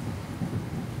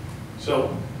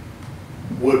 So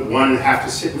would one have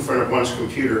to sit in front of one's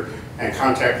computer and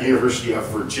contact the University of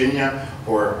Virginia,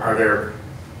 or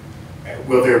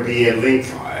will there be a link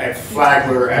at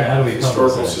Flagler at the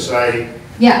Historical Society?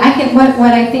 Yeah,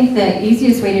 what I think the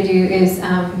easiest way to do is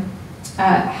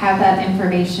have that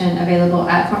information available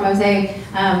at Fort Mose.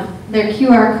 There are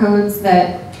QR codes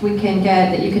that we can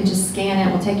get that you can just scan and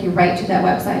it will take you right to that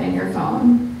website in your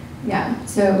phone. Yeah,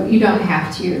 so you don't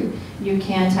have to. You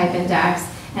can type in DAX.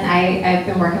 And I've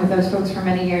been working with those folks for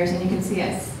many years, and you can see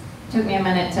it took me a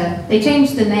minute they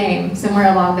changed the name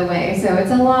somewhere along the way. So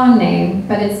it's a long name,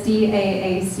 but it's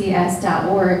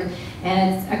DAACS.org.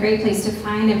 And it's a great place to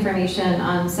find information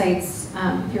on sites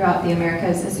throughout the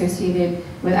Americas associated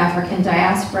with African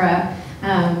diaspora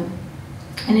and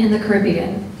in the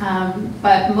Caribbean.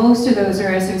 But most of those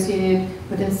are associated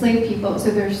with enslaved people,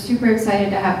 so they're super excited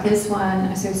to have this one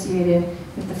associated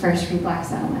with the first free black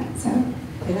settlement. So,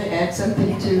 can I add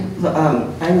something too?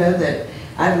 I know that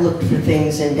I've looked for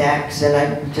things in DAX and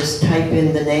I just type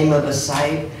in the name of a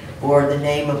site or the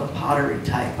name of a pottery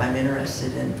type I'm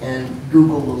interested in, and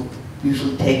Google will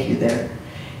usually take you there.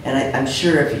 And I'm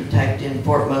sure if you typed in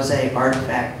Fort Mose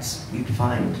artifacts, you'd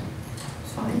find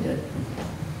it.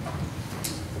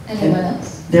 Anyone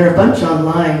else? There are a bunch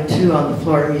online too on the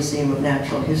Florida Museum of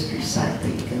Natural History site that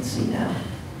you can see now.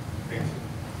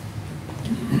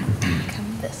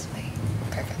 Come this way.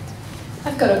 Perfect.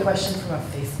 I've got a question from a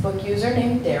Facebook user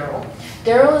named Daryl.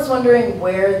 Daryl is wondering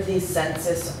where the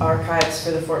census archives for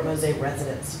the Fort Mose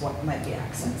residents might be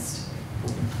accessed.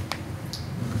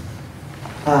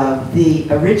 The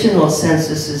original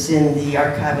census is in the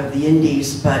Archive of the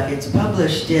Indies, but it's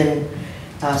published in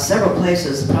several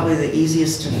places. Probably the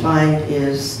easiest to find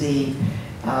is the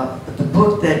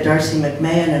book that Darcy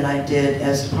McMahon and I did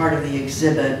as part of the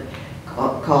exhibit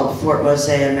called Fort Mose,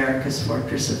 America's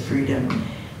Fortress of Freedom.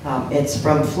 It's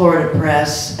from Florida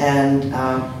Press, and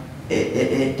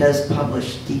it does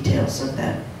publish details of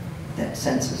that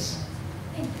census.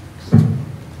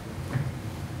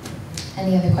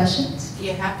 Any other questions? Do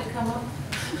you have to come up?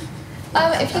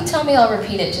 If you tell me, I'll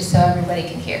repeat it just so everybody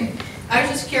can hear. I was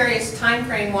just curious, time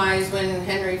frame wise, when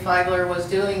Henry Feigler was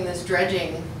doing this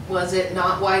dredging, was it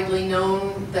not widely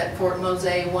known that Fort Mose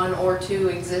 1 or 2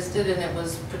 existed and it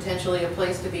was potentially a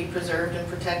place to be preserved and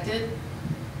protected?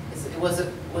 Was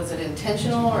it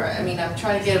intentional, or, I mean, I'm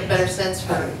trying to get a better sense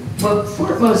for. Well,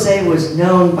 Fort Mose was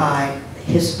known by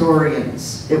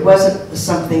historians. It wasn't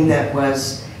something that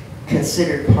was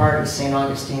considered part of St.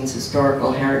 Augustine's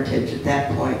historical heritage at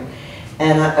that point.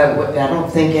 And I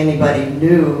don't think anybody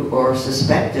knew or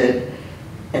suspected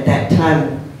at that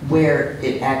time where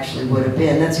it actually would have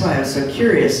been. That's why I was so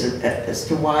curious as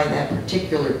to why that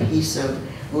particular piece of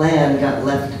land got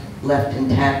left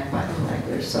intact by the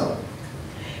Feiglers. So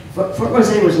Fort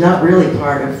Mose was not really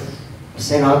part of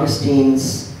St.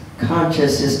 Augustine's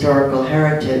conscious historical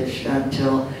heritage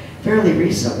until fairly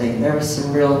recently. There was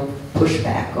some real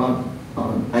pushback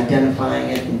on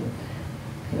identifying it, and,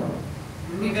 you know.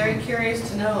 I'd be very curious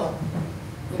to know,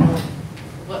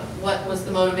 what was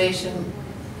the motivation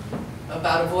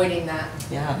about avoiding that?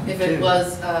 Yeah. If it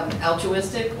was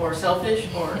altruistic or selfish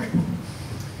or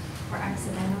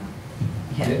accidental.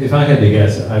 Yeah. If I had to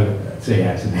guess, I would say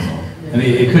accidental. I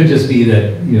mean, it could just be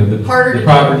that, the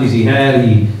properties he had,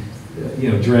 he,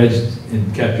 dredged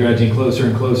and kept dredging closer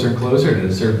and closer and closer, and at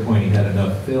a certain point he had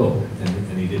enough fill,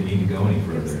 and he didn't need to go any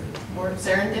further. Or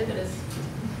serendipitous.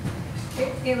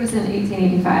 It was in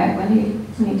 1885 when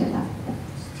he did that.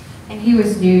 And he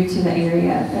was new to the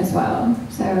area as well,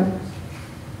 so.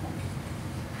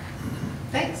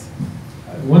 Thanks.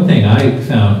 One thing I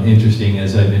found interesting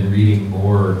as I've been reading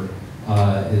more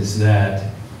is that,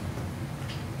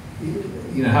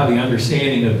 how the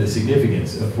understanding of the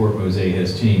significance of Fort Mose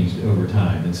has changed over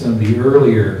time. And some of the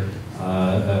earlier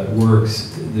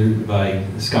works by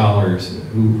scholars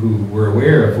who were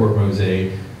aware of Fort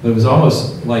Mose, but it was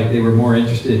almost like they were more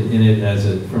interested in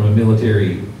it from a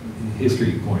military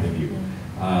history point of view.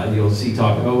 You'll see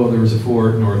talk, there was a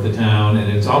fort north of town,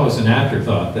 and it's almost an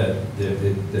afterthought that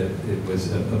it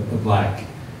was a black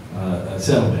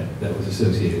settlement that was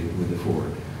associated with the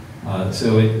fort.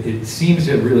 So it seems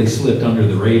to have really slipped under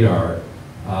the radar,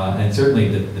 and certainly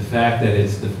the fact that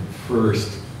it's the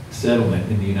first settlement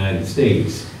in the United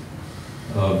States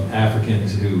of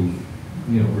Africans who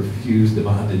refused the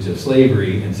bondage of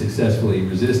slavery and successfully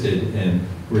resisted and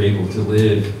were able to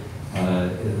live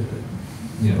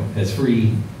as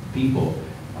free people.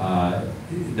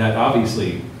 That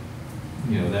obviously,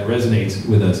 that resonates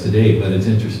with us today, but it's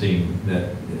interesting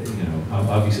that,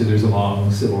 obviously there's a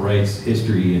long civil rights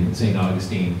history in St.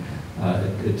 Augustine.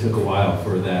 It took a while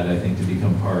for that, I think, to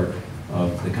become part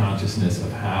of the consciousness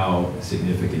of how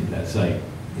significant that site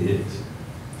is.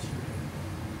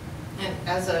 And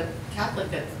as a Catholic,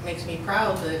 that makes me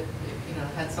proud that it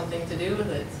had something to do with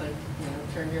it. It's like,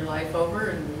 turn your life over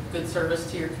and good service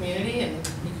to your community, and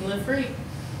you can live free.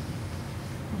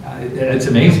 It's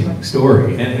an amazing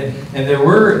story, and there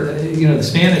were, the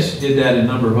Spanish did that in a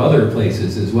number of other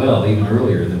places as well, even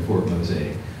earlier than Fort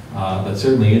Mose. But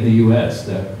certainly in the U.S.,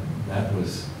 that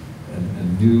was a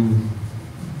new,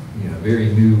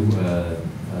 very new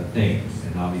thing,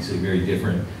 and obviously very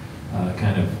different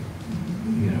kind of,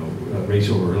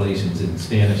 racial relations in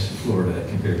Spanish Florida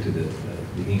compared to the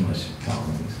English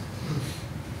colonies.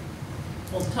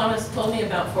 Well, Thomas told me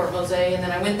about Fort Mose, and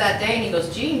then I went that day, and he goes,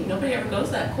 gee, nobody ever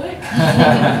goes that quick.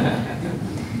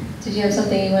 Did you have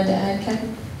something you wanted to add,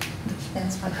 Kevin?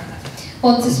 That's fine.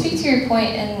 Well, to speak to your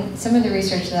point, and some of the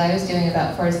research that I was doing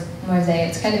about Fort Mose,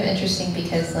 it's kind of interesting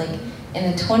because, like,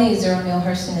 in the 20s, Zora Neale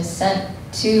Hurston is sent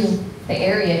to the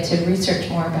area to research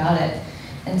more about it.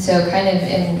 And so kind of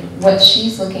in what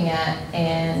she's looking at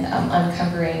and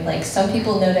uncovering, like, some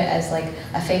people note it as, like,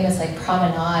 a famous, like,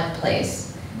 promenade place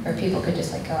where people could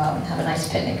just, like, go out and have a nice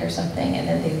picnic or something, and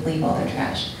then they'd leave all their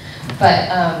trash. But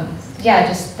yeah,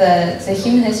 just the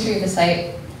human history of the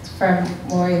site from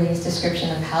Lori Lee's description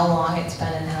of how long it's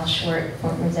been and how short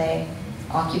Fort Mose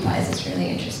occupies is really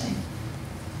interesting.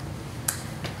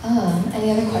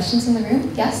 Any other questions in the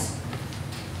room? Yes?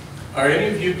 Are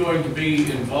any of you going to be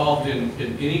involved in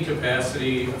any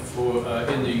capacity in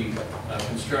the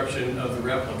construction of the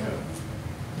replica,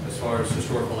 as far as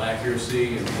historical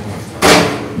accuracy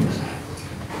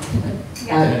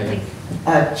and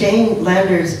Jane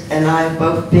Landers and I have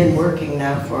both been working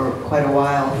now for quite a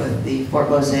while with the Fort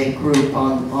Mose group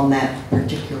on that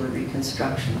particular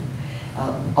reconstruction,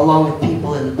 along with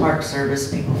people in the Park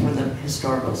Service, people from the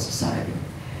Historical Society.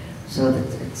 So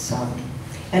that it's,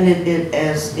 and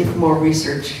as if more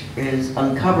research is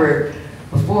uncovered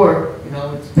before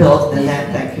it's built, then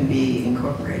that can be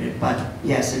incorporated. But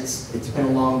yes, it's been a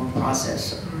long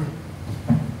process.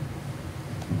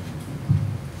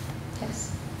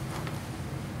 Yes.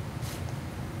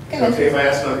 Good. ahead. Okay, if I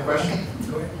ask another question? Okay.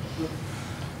 Go ahead.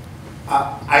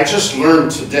 I just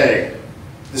learned today,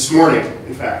 this morning,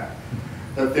 in fact,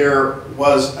 that there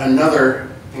was another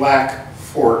black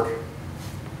fort,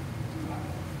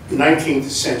 19th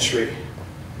century,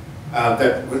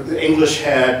 that the English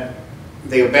had,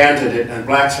 they abandoned it, and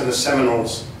blacks and the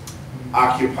Seminoles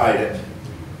occupied it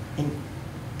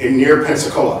in near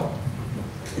Pensacola.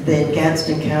 In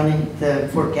Gadsden County, the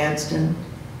Fort Gadsden.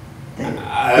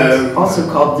 It's also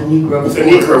called the Negro Fort. The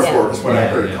Negro Fort is what I Yeah,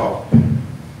 heard it yeah. called.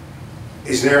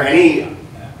 Is there any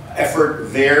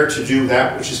effort there to do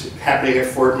that which is happening at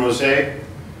Fort Mose?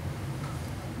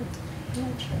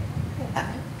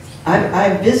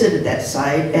 I visited that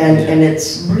site, and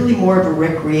it's really more of a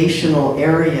recreational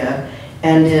area,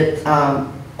 and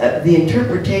the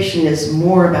interpretation is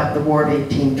more about the War of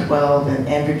 1812 and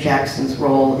Andrew Jackson's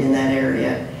role in that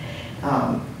area,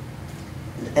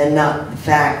 and not the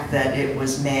fact that it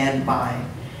was manned by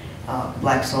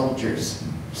black soldiers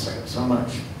so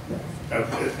much.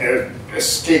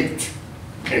 Escaped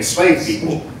enslaved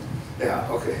people. Yeah,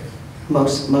 okay.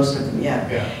 Most of them, yeah.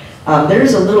 Yeah.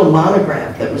 There's a little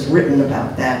monograph that was written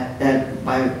about that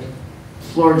by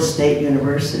Florida State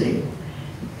University.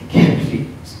 Again, if you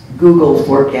Google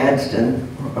Fort Gadsden,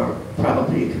 or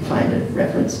probably you can find a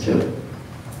reference to it.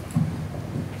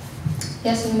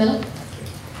 Yes, in the middle.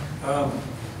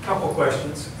 Couple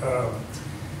questions.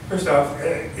 First off,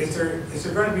 is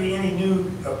there going to be any new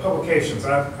publications?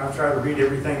 I've tried to read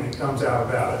everything that comes out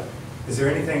about it. Is there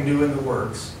anything new in the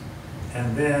works?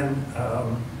 And then,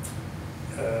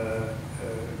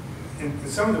 in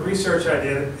some of the research I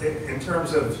did in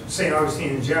terms of St.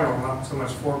 Augustine in general, not so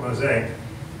much Fort Mose,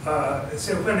 it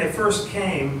said when they first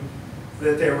came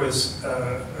that there was,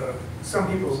 some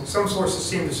sources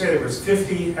seem to say there was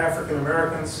 50 African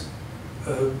Americans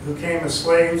who came as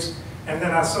slaves. And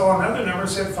then I saw another number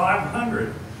said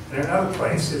 500 in another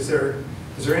place. Is there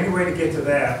any way to get to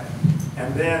that?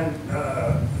 And then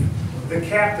the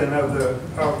captain of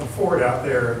the fort out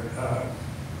there,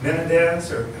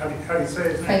 Menendez, or how do you say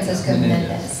his name? Francisco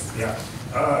Menendez. Yeah.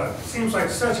 Seems like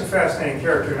such a fascinating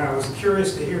character, and I was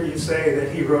curious to hear you say that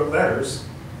he wrote letters,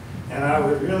 and I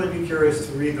would really be curious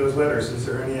to read those letters. Is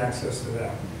there any access to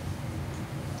that?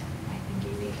 I think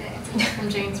you need to answer from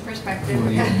Jane's perspective.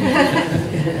 Well, yeah.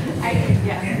 I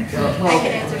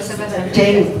can answer some of them.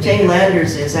 Jane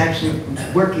Landers is actually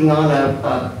working on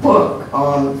a book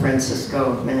on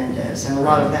Francisco Menendez, and a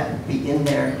lot of that would be in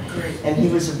there. And he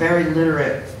was a very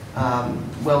literate,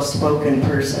 well-spoken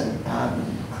person.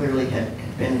 Clearly had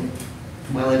been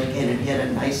well-educated. He had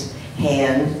a nice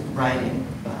hand writing.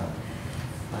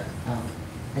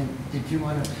 And did you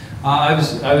want to? I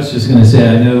was just going to say,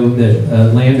 I know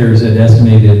that Landers had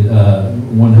estimated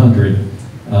 100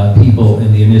 people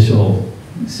in the initial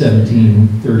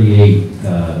 1738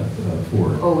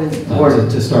 fort. Oh, in the fort.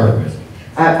 To start with.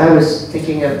 I was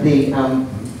thinking of the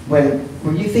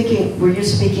were you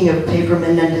speaking of Pedro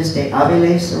Menendez de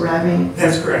Aviles arriving?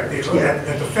 That's correct. Yeah.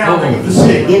 At the founding of the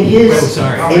city. In his,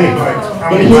 sorry. How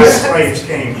many black slaves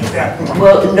came at that point?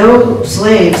 well, no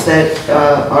slaves that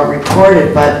are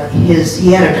recorded, but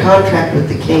he had a contract with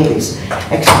the king. These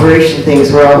exploration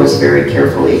things were always very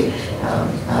carefully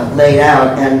laid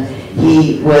out, and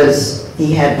he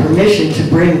had permission to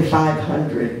bring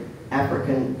 500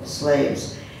 African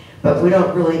slaves, but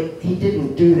he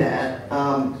didn't do that.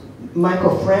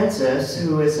 Michael Francis,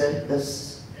 who is a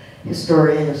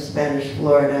historian of Spanish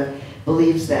Florida,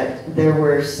 believes that there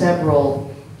were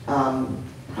several,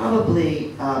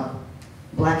 probably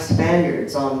black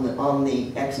Spaniards on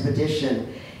the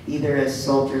expedition, either as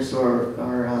soldiers or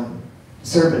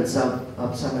servants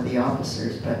of some of the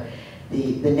officers. But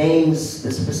the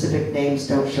specific names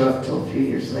don't show up till a few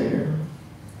years later.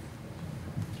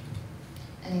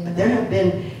 But there have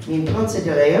been, Ponce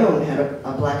de Leon had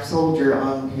a black soldier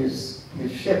on his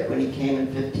ship when he came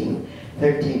in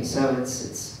 1513, so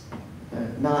it's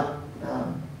not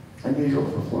unusual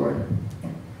for Florida.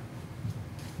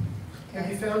 Have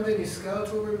you found any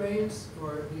skeletal remains,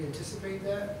 or do you anticipate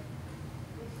that?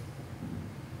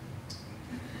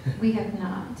 We have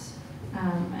not.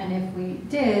 And if we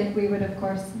did, we would of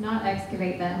course not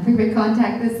excavate them. We would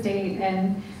contact the state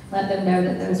and let them know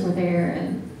that those were there,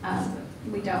 and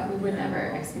we would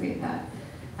never excavate that.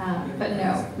 But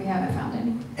no, we haven't found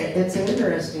any. It's an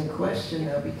interesting question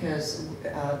though, because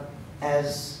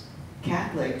as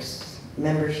Catholics,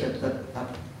 membership of,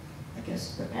 I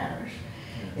guess, the parish,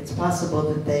 it's possible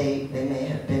that they may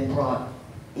have been brought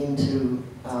into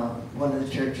one of the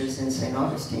churches in St.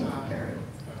 Augustine for burial.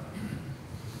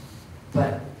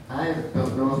 But I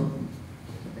don't know of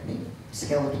any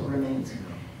skeletal remains.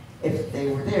 If they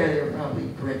were there, they were probably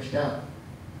bridged up.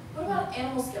 What about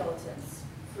animal skeletons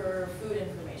for food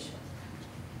information?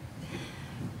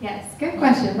 Yes, good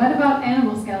question. What about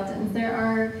animal skeletons? There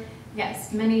are,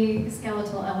 yes, many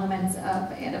skeletal elements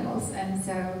of animals, and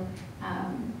so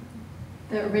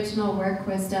the original work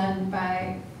was done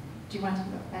by, do you want to talk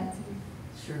about Betsy?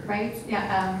 Sure. Right?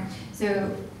 Yeah.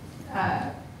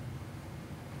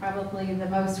 Probably the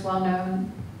most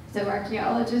well-known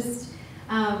zooarchaeologist.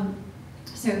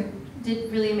 So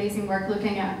did really amazing work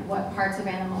looking at what parts of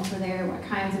animals were there, what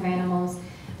kinds of animals.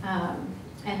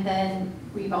 And then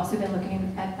we've also been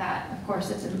looking at that, of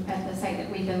course, at the site that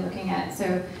we've been looking at.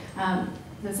 So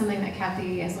that's something that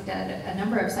Kathy has looked at a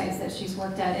number of sites that she's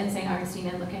worked at in St. Augustine,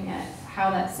 and looking at how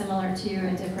that's similar to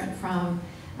and different from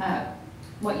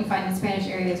what you find in Spanish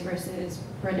areas versus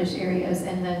British areas,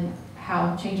 and then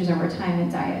how changes over time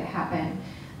in diet happen.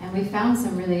 And we found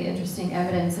some really interesting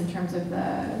evidence in terms of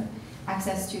the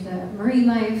access to the marine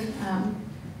life.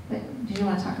 But did you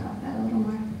want to talk about that a little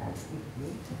more?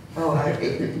 Oh,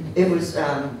 it was,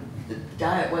 the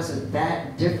diet wasn't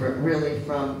that different really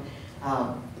from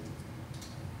a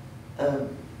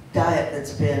diet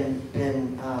that's been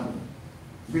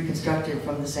reconstructed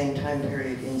from the same time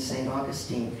period in St.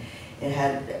 Augustine. It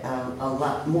had a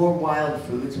lot more wild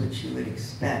foods, which you would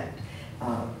expect.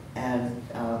 All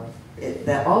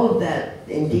of that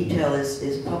in detail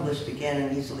is published again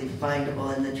and easily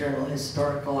findable in the journal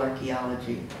Historical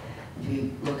Archaeology. If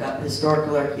you look up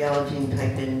Historical Archaeology and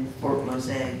type in Fort Mose,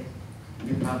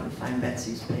 you'll probably find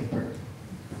Betsy's paper.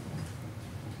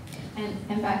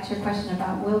 And back to your question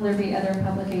about will there be other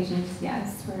publications?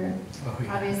 Yes, we're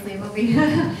obviously will be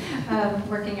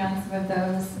working on some of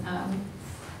those.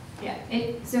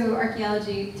 So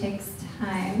archaeology takes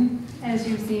time, as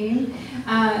you've seen.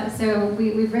 So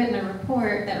we've written a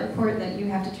report. That report that you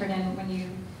have to turn in when you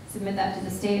submit that to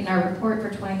the state, and our report for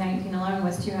 2019 alone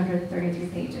was 233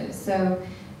 pages. So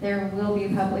there will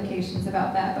be publications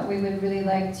about that, but we would really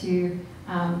like to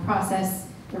process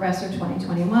the rest of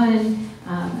 2021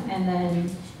 and then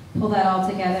pull that all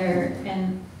together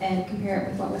and compare it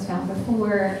with what was found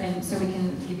before, and so we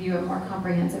can give you a more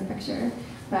comprehensive picture.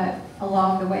 But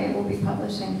along the way, we'll be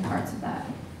publishing parts of that.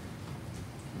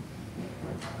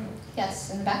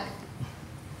 Yes, in the back.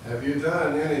 Have you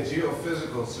done any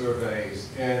geophysical surveys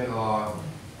and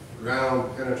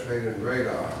ground penetrating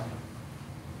radar?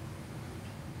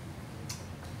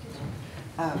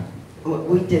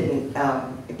 We didn't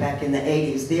back in the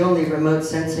 80s. The only remote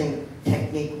sensing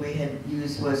technique we had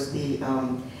used was the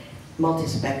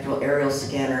multispectral aerial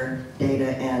scanner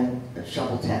data and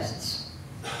shovel tests.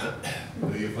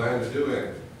 Do you plan to do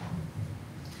it?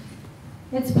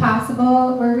 It's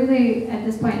possible. We're really, at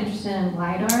this point, interested in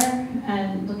LiDAR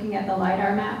and looking at the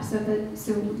LiDAR map. So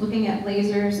looking at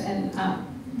lasers and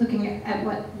looking at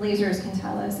what lasers can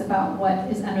tell us about what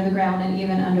is under the ground and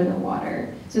even under the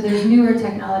water. So there's newer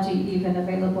technology even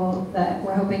available that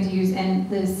we're hoping to use, and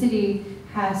the city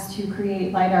has to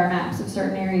create LiDAR maps of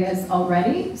certain areas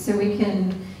already, so we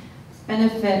can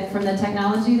benefit from the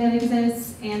technology that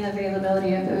exists and the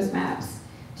availability of those maps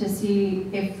to see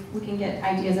if we can get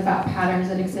ideas about patterns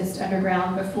that exist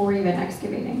underground before even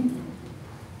excavating.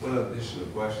 One additional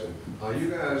question.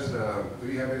 You guys,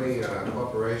 do you have any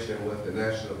cooperation with the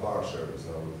National Park Service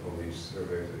on these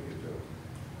surveys that you do?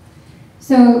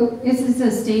 So this is a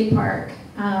state park.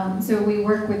 So we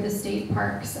work with the state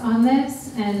parks on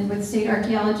this and with state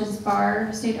archaeologists,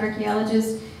 state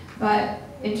archaeologists, but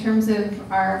in terms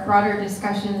of our broader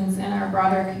discussions and our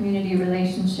broader community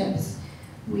relationships,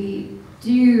 we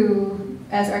do,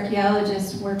 as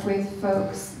archaeologists, work with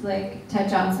folks like Ted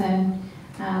Johnson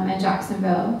and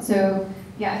Jacksonville. So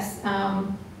yes,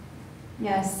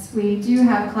 yes, we do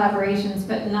have collaborations,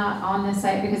 but not on this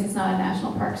site because it's not a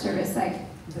National Park Service site.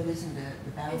 But isn't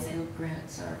the battlefield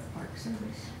grants our Park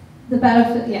Service? The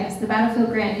battlefield, yes, the battlefield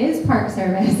grant is Park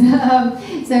Service.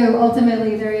 So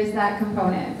ultimately there is that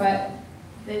component, but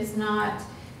it's not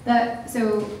that.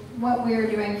 So what we're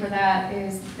doing for that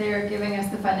is they're giving us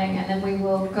the funding, and then we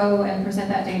will go and present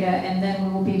that data, and then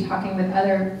we will be talking with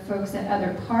other folks at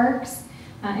other parks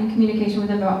in communication with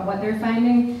them about what they're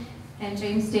finding. And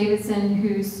James Davidson,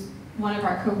 who's one of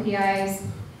our co-PIs,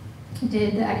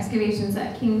 did the excavations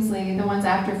at Kingsley, the ones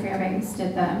after Fairbanks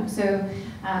did them. So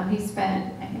he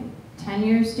spent, I think, 10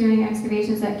 years doing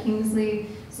excavations at Kingsley,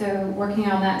 so working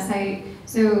on that site.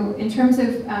 So in terms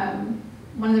of,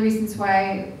 one of the reasons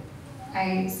why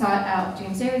I sought out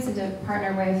James Davidson to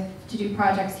partner with to do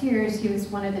projects here is he was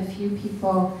one of the few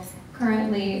people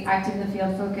currently active in the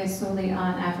field focused solely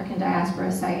on African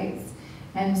diaspora sites.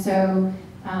 And so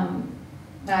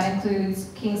that includes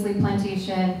Kingsley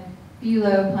Plantation,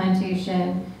 Bulow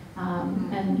Plantation,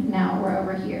 and now we're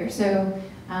over here. So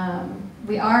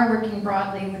We are working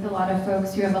broadly with a lot of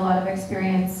folks who have a lot of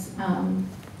experience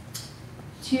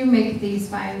to make these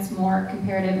finds more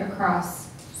comparative across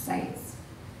sites.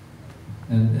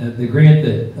 And the grant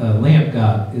that LAMP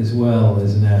got as well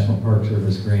is a National Park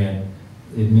Service grant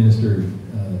administered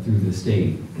through the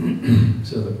state.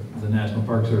 So the National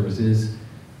Park Service is,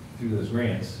 through those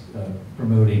grants,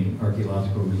 promoting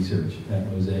archaeological research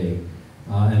at Mose.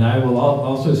 And I will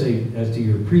also say, as to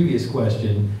your previous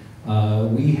question,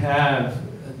 we have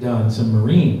done some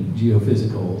marine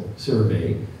geophysical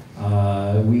survey.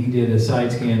 We did a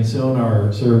side scan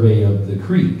sonar survey of the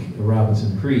creek,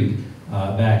 Robinson Creek,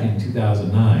 back in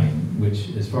 2009, which,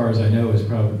 as far as I know, is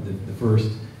probably the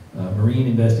first marine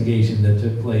investigation that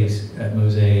took place at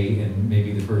Mose, and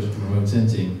maybe the first remote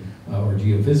sensing or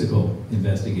geophysical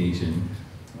investigation.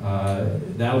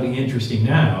 That'll be interesting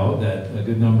now that a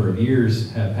good number of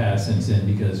years have passed since then,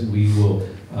 because we will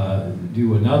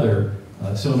do another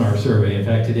sonar survey. In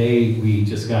fact, today we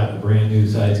just got a brand new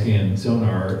side scan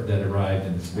sonar that arrived,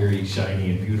 and it's very shiny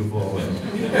and beautiful. And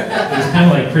it was kind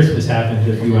of like Christmas happened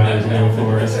a few hours ago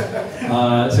for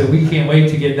us. So we can't wait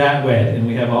to get that wet, and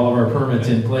we have all of our permits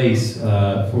in place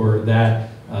for that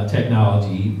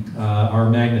technology. Our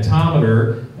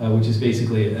magnetometer, which is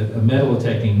basically a metal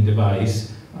detecting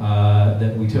device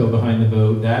that we tow behind the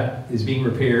boat, that is being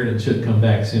repaired and should come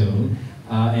back soon.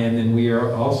 And then we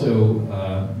are also,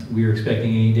 we are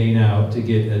expecting any day now to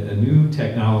get a new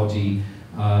technology,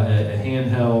 a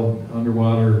handheld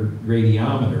underwater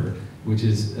radiometer, which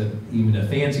is even a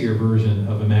fancier version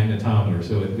of a magnetometer.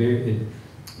 So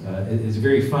it's a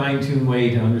very fine-tuned way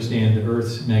to understand the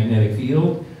Earth's magnetic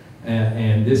field.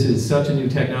 And this is such a new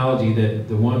technology that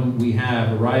the one we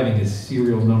have arriving is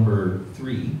serial number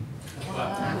 3,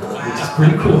 which is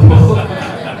pretty cool.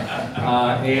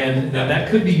 And now that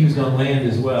could be used on land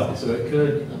as well. So it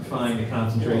could find a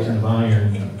concentration of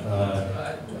iron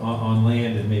on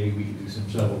land, and maybe we could do some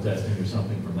shuttle testing or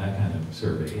something from that kind of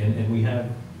survey. And we have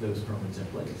those permits in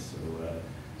place.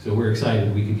 So we're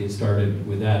excited we could get started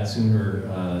with that sooner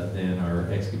than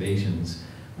our excavations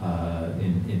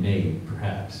in May,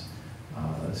 perhaps.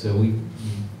 So we've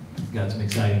got some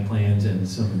exciting plans and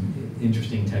some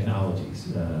interesting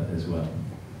technologies as well.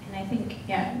 And I think,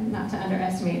 yeah, not to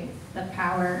underestimate the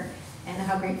power and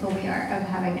how grateful we are of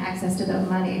having access to the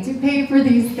money to pay for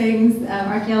these things.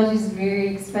 Archaeology is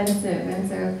very expensive, and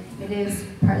so it is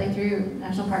partly through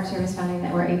National Park Service funding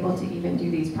that we're able to even do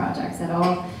these projects at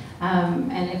all.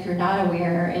 And if you're not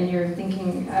aware and you're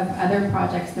thinking of other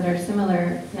projects that are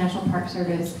similar, National Park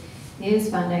Service is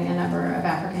funding a number of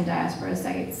African diaspora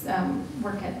sites,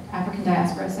 work at African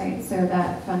diaspora sites, so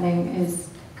that funding is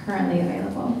currently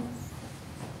available.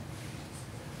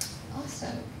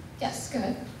 Awesome. Yes, go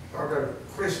ahead. I've got a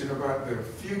question about the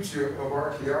future of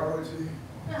archaeology.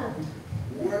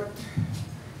 What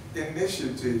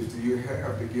initiatives do you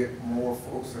have to get more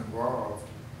folks involved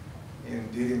in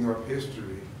digging up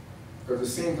history? Because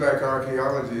it seems like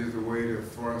archaeology is the way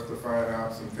for us to find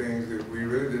out some things that we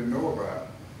really didn't know about.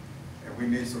 And we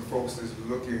need some folks that's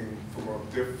looking from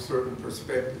a certain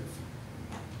perspective.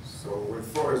 So as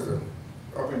far as the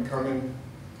up-and-coming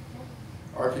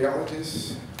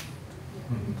archaeologists,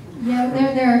 yeah,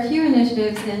 there are a few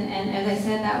initiatives, and as I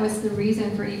said, that was the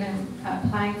reason for even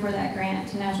applying for that grant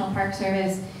to National Park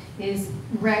Service, is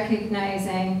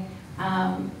recognizing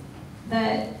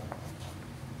that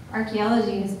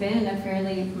archaeology has been a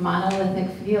fairly monolithic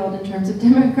field in terms of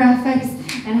demographics,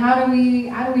 and how do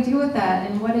we deal with that,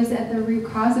 and what is at the root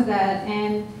cause of that,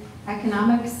 and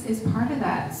economics is part of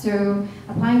that. So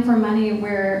applying for money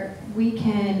where we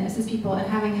can assist people and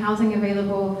having housing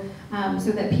available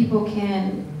so that people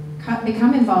can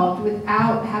become involved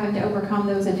without having to overcome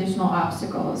those additional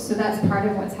obstacles. So that's part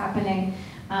of what's happening.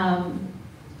 And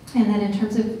then in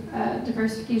terms of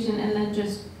diversification and then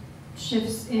just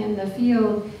shifts in the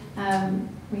field,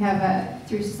 we have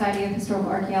through Society of Historical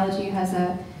Archaeology has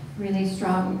a really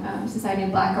strong Society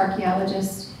of Black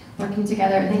Archaeologists working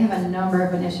together, and they have a number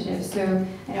of initiatives. So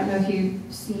I don't know if you've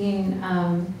seen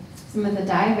some of the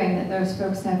diving that those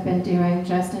folks have been doing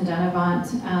just in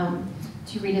Dunavant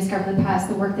to rediscover the past,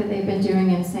 the work that they've been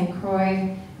doing in St.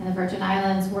 Croix and the Virgin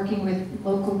Islands, working with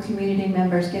local community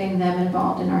members, getting them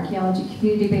involved in archaeology,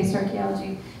 community-based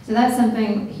archaeology. So that's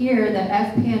something here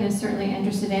that FPN is certainly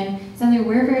interested in, something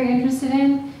we're very interested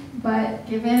in, but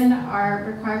given our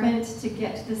requirement to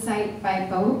get to the site by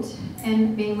boat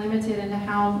and being limited into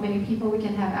how many people we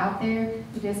can have out there,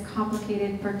 it is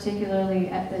complicated, particularly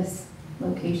at this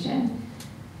location.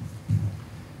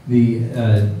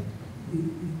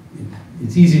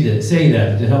 It's easy to say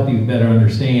that, but to help you better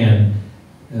understand,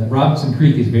 Robinson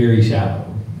Creek is very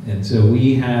shallow, And so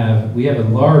we have a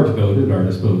large boat at our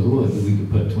disposal that we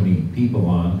could put 20 people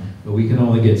on, but we can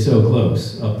only get so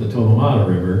close up the Tolomado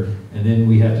River, and then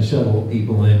we have to shuttle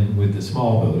people in with the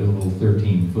small boat, a little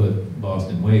 13-foot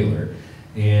Boston whaler.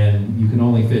 And you can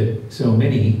only fit so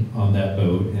many on that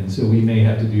boat, and so we may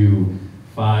have to do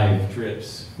 5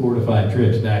 trips, 4 to 5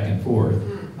 trips back and forth.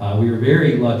 We were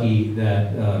very lucky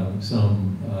that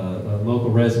some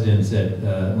local residents at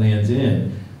Land's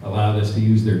End allowed us to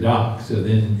use their dock, so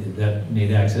then that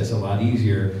made access a lot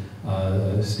easier.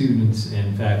 Students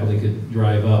and faculty could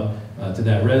drive up to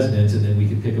that residence, and then we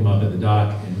could pick them up at the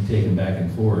dock and take them back and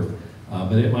forth.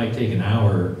 But it might take an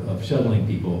hour of shuttling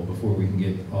people before we can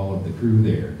get all of the crew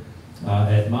there.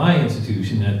 At my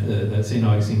institution, at St.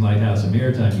 Augustine Lighthouse and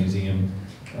Maritime Museum,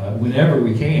 whenever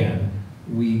we can,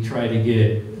 we try to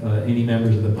get any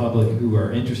members of the public who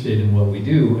are interested in what we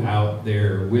do out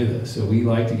there with us. So we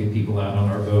like to get people out on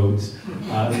our boats.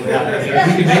 If we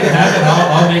can make it happen,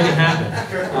 I'll make it happen.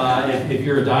 If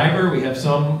you're a diver, we have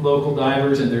some local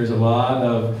divers, and there's a lot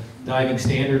of diving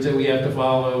standards that we have to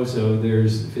follow, so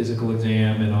there's physical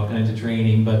exam and all kinds of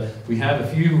training, but we have a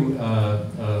few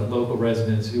local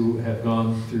residents who have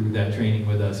gone through that training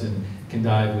with us and can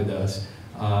dive with us.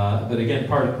 But again,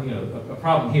 a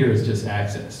problem here is just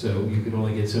access, so you could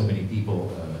only get so many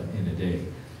people in a day.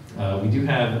 We do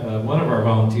have, one of our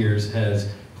volunteers has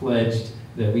pledged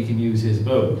that we can use his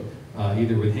boat,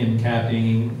 either with him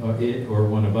captaining it or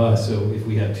one of us, so if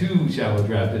we have 2 shallow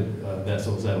drafted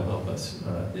vessels, that'll help us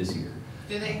this year.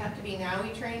 Do they have to be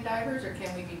NAUI trained divers, or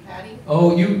can we be PADI?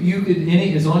 Oh, you could,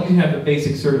 as long as you have a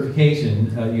basic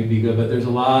certification, you'd be good, but there's a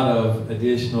lot of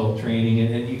additional training,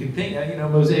 and you can think,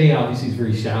 Mose obviously is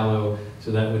very shallow,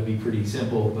 so that would be pretty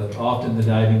simple, but often the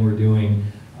diving we're doing,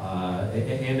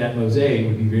 and at Mose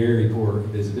would be very poor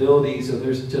visibility, so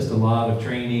there's just a lot of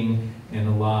training and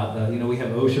a lot, we have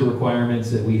OSHA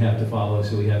requirements that we have to follow,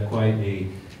 so we have quite a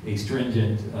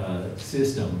stringent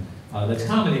system. That's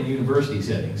common in university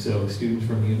settings. So students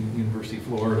from University of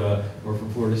Florida or from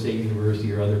Florida State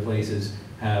University or other places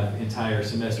have entire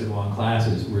semester-long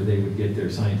classes where they would get their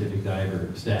scientific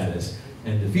diver status.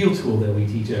 And the field school that we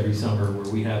teach every summer, where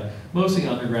we have mostly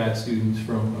undergrad students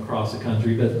from across the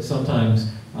country, but sometimes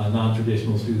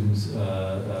non-traditional students,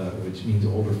 which means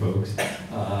older folks.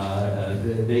 By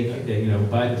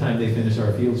the time they finish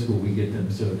our field school, we get them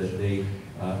so that they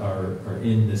are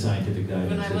in the scientific diving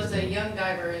When system. I was a young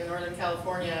diver in Northern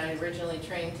California, I originally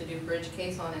trained to do bridge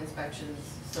caisson inspections,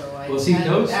 so I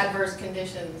had adverse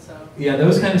conditions. So yeah,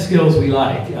 those kind of skills we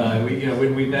like.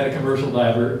 When we met a commercial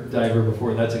diver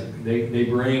before, they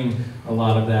bring a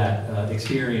lot of that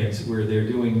experience where they're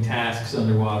doing tasks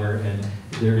underwater and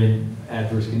they're in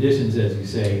adverse conditions, as you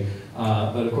say.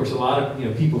 But of course, a lot of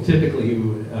people typically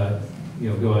who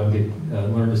go out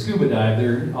and learn to scuba dive,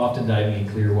 they're often diving in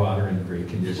clear water in great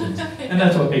conditions. And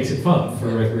that's what makes it fun for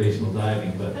recreational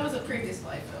diving. But that was a previous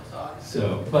life,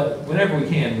 though. But whenever we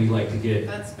can, we like to get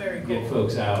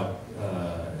folks out.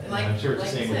 And I'm sure it's the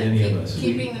same with any of us.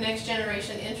 Keeping the next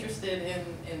generation interested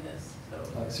in this. So.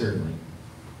 Certainly.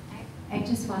 I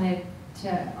just wanted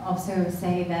to also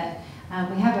say that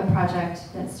we have a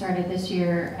project that started this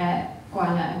year at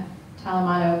Guana,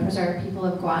 Talamato Preserve People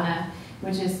of Guana,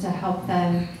 which is to help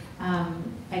them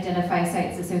identify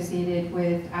sites associated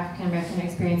with African American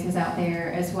experiences out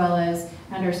there, as well as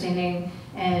understanding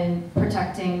and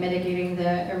protecting, mitigating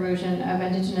the erosion of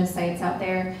indigenous sites out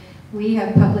there. We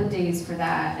have public days for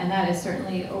that, and that is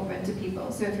certainly open to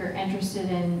people. So if you're interested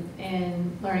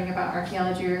in learning about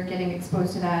archaeology or getting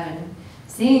exposed to that and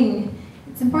seeing,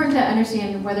 it's important to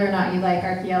understand whether or not you like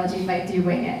archaeology by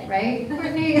doing it, right,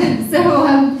 Courtney? So,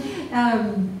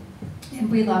 and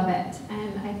we love it,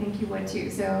 and I think you would too.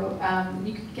 So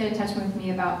you could get in touch with me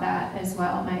about that as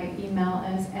well. My email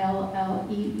is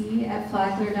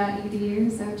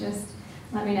llee@flagler.edu, so just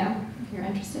let me know if you're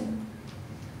interested.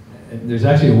 There's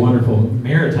actually a wonderful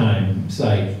maritime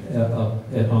site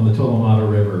on the Tolomado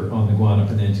River on the Guana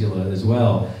Peninsula as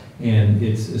well, and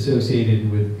it's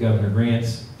associated with Governor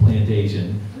Grant's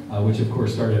plantation, which of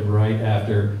course started right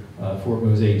after Fort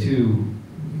Mose II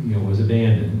was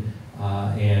abandoned.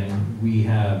 And we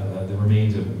have the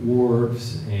remains of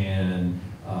wharves and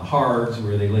hards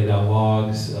where they laid out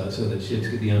logs so that ships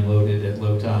could be unloaded at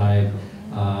low tide.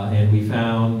 And we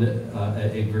found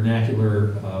a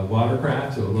vernacular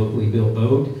watercraft, so a locally built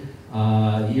boat,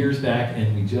 years back,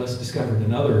 and we just discovered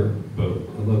another boat,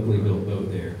 a locally built boat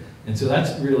there. And so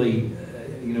that's really,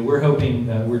 we're hoping,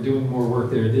 we're doing more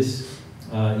work there this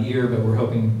year, but we're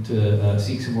hoping to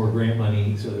seek some more grant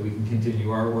money so that we can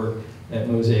continue our work at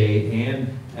Mose and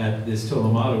at this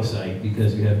Tolomado site,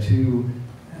 because we have 2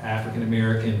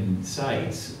 African-American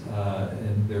sites,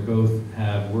 and they both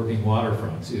have working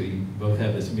waterfronts. So you both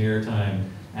have this maritime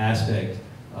aspect,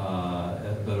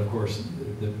 but of course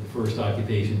the first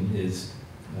occupation is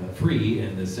free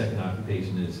and the second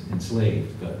occupation is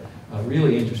enslaved. But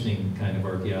really interesting kind of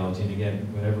archaeology, and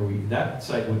again, that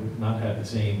site would not have the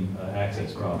same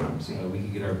access problems. We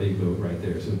could get our big boat right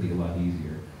there, so it would be a lot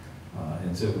easier.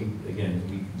 And so we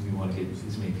want to get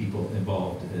as many people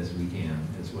involved as we can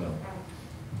as well.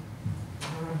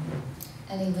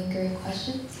 Any lingering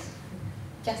questions?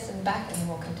 Yes, in the back, and then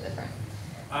we'll come to the front.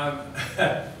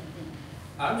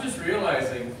 I'm just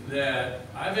realizing that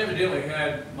I've evidently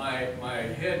had my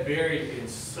head buried in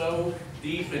so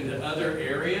deep into other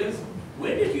areas.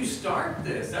 When did you start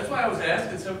this? That's why I was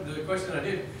asking the question I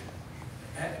did.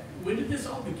 When did this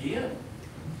all begin?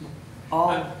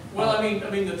 Well, I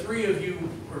mean, the three of you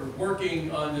are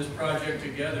working on this project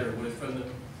together from the.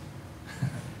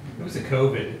 It was a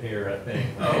COVID era thing.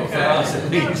 Oh, okay. For us, at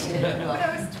least. No,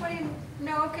 it was 20.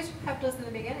 No, because you helped us in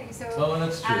the beginning. So. Oh,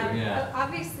 that's true. Yeah.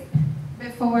 Obviously,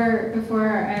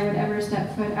 before I would ever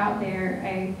step foot out there,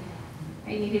 I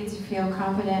needed to feel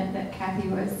confident that Kathy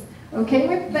was okay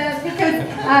with that, because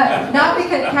not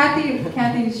because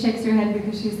Kathy shakes her head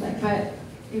because she's like, but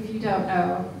if you don't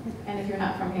know, and if you're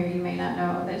not from here, you may not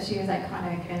know that she is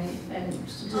iconic, and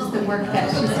just the work that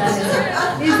she's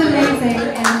done is amazing.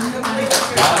 And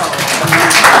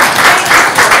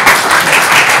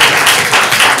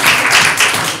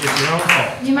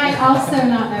you might also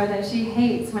not know that she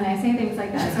hates when I say things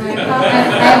like that, so I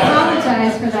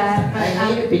apologize for that. But, I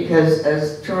hate it because,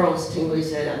 as Charles Tingley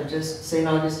said, I'm just St.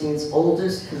 Augustine's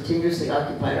oldest continuously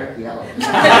occupied archaeologist.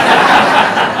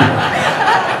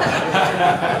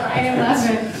 I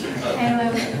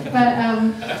love it. But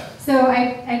so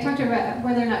I talked to her about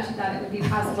whether or not she thought it would be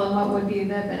possible and what would be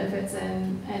the benefits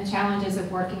and challenges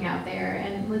of working out there.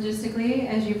 And logistically,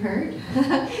 as you've heard,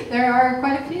 there are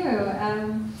quite a few.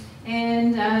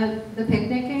 And the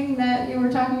picnicking that you were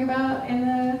talking about in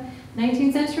the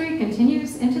 19th century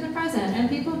continues into the present, and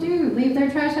people do leave their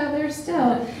trash out there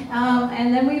still,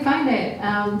 and then we find it.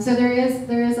 So there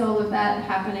is all of that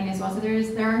happening as well. So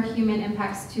there are human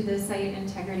impacts to the site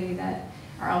integrity that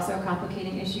are also a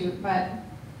complicating issue, but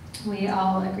we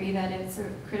all agree that it's a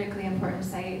critically important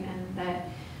site, and that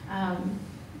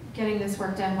getting this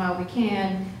work done while we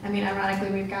can. I mean, ironically,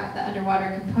 we've got the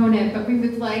underwater component, but we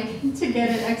would like to get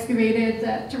it excavated,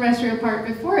 the terrestrial part,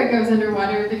 before it goes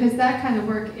underwater, because that kind of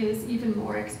work is even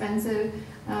more expensive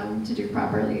to do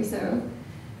properly. So,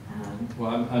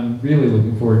 well, I'm really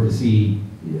looking forward to see,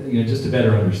 just to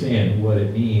better understand what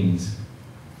it means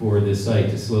for this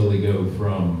site to slowly go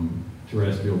from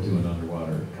terrestrial to an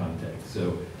underwater context.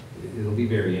 So it'll be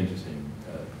very interesting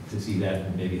to see that,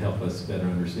 and maybe help us better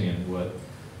understand what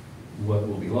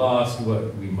will be lost,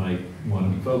 what we might want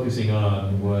to be focusing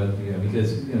on,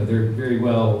 because they're very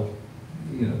well,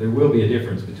 there will be a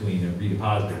difference between a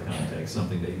redepositor context,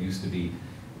 something that used to be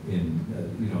in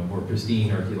a more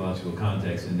pristine archaeological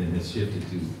context, and then has shifted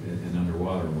to an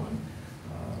underwater one.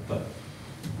 But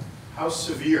how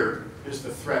severe is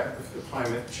the threat of the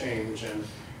climate change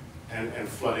and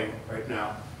flooding right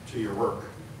now to your work?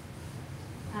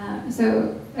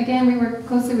 So again, we work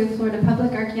closely with Florida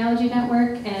Public Archaeology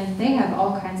Network, and they have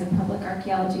all kinds of public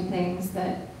archaeology things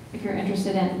that, if you're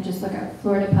interested in, just look up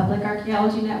Florida Public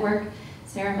Archaeology Network.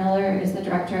 Sarah Miller is the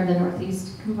director of the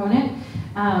Northeast component.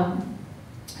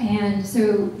 And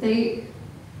so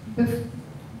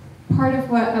part of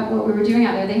what we were doing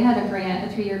out there, they had a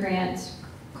grant, a 3-year grant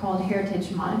called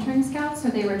Heritage Monitoring Scouts. So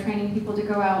they were training people to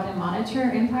go out and monitor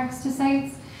impacts to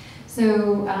sites.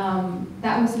 So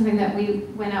that was something that we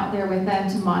went out there with them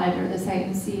to monitor the site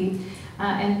and see.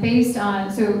 And based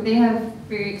on, so they have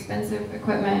very expensive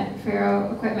equipment,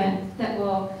 Faro equipment, that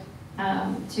will,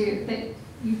 that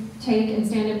you take and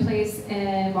stand in place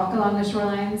and walk along the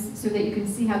shorelines so that you can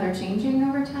see how they're changing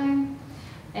over time.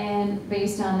 And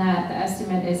based on that, the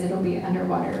estimate is it'll be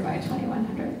underwater by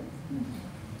 2100.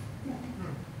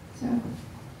 Yeah.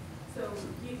 So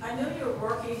I know you're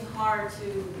working hard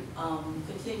to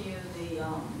continue the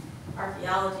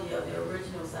archaeology of the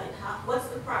original site. What's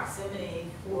the proximity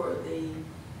for the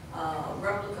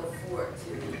replica fort to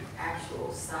the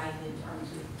actual site in terms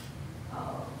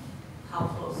of how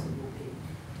close it will be?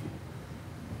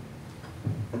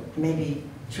 Maybe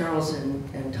Charles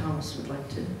and Thomas would like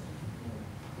to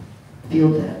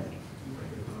field that.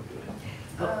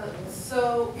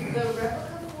 So the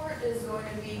replica fort is going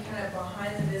to be kind of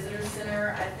behind the visitor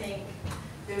center. I think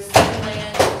there's some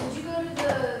land. Did you go to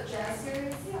the jazz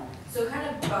series? Yeah. So kind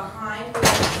of behind where the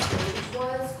stage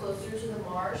was, closer to the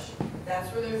marsh.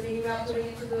 That's where they're thinking about putting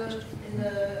it in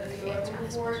the replica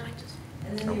fort,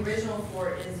 and then the original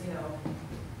fort is,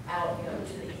 out,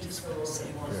 to the east a little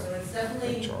bit more. So it's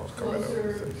definitely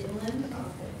closer inland.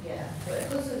 Yeah, but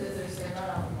closer to the visitor center, not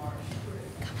out in the marsh.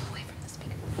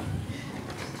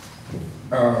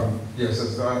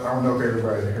 Yes, I don't know if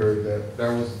everybody heard that.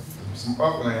 That was some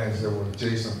uplands that were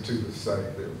adjacent to the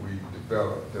site that we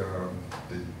developed the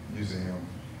museum.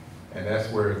 And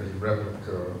that's where the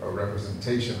replica, a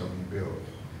representation will be built.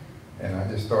 And I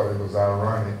just thought it was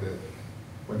ironic that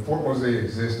when Fort Mose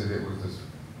existed, it was the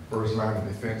first line of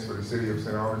defense for the city of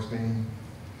St. Augustine.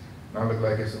 Now it looks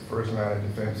like it's the first line of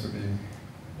defense of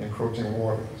the encroaching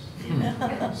waters.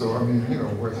 So, I mean,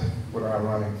 what an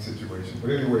ironic situation.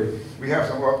 But anyway, we have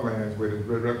some uplands where the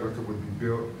replica would be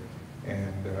built,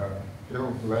 and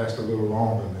it'll last a little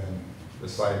longer than the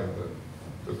site of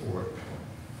the fort.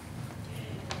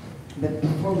 But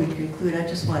before we conclude, I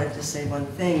just wanted to say one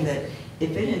thing, that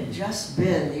if it had just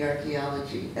been the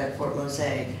archaeology at Fort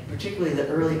Mose, particularly the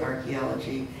early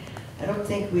archaeology, I don't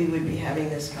think we would be having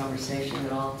this conversation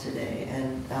at all today.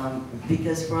 And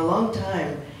because for a long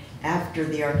time after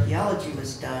the archaeology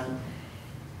was done,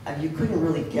 you couldn't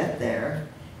really get there,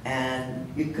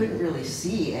 and you couldn't really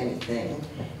see anything.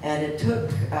 And it took,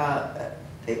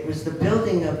 it was the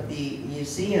building of the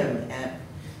museum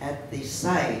at the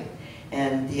site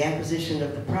and the acquisition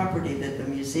of the property that the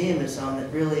museum is on that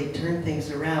really turned things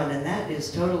around. And that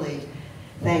is totally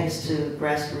thanks to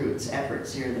grassroots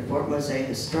efforts here, the Fort Mose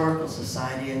Historical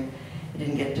Society, and I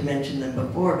didn't get to mention them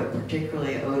before, but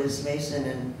particularly Otis Mason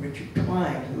and Richard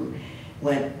Twine, who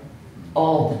went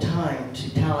all the time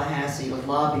to Tallahassee to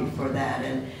lobby for that.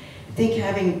 And I think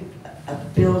having a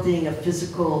building, a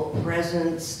physical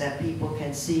presence that people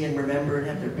can see and remember and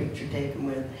have their picture taken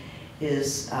with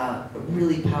is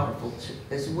really powerful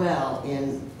as well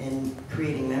in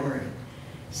creating memory.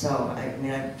 So, I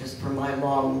mean, just from my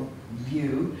long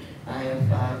view, I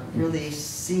have really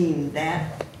seen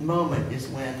that moment is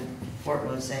when Fort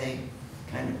Mose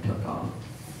kind of took off.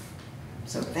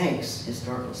 So thanks,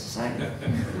 Historical Society.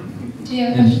 Do you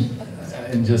have a question?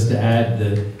 And just to add,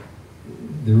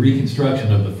 the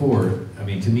reconstruction of the fort, I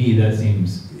mean, to me, that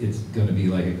seems it's going to be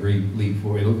like a great leap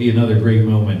forward. It'll be another great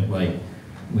moment, like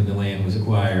when the land was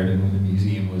acquired and when the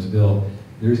museum was built.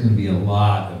 There's going to be a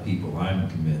lot of people, I'm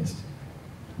convinced,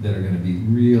 that are going to be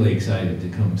really excited to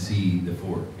come see the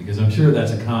fort, because I'm sure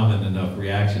that's a common enough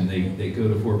reaction. They go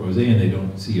to Fort Mose and they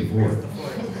don't see a fort.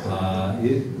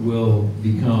 It will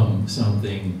become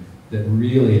something that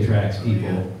really attracts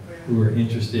people who are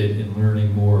interested in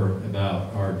learning more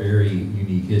about our very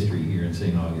unique history here in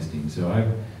St. Augustine. So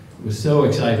I was so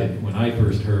excited when I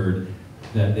first heard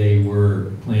that they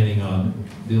were planning on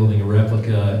building a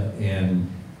replica, and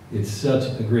it's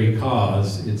such a great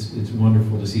cause. It's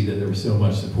wonderful to see that there was so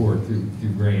much support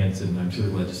through grants, and I'm sure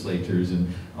legislatures and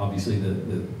obviously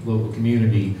the local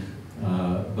community,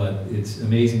 but it's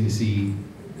amazing to see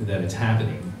that it's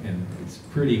happening, and it's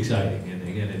pretty exciting. And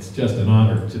again, it's just an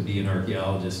honor to be an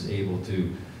archaeologist able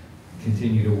to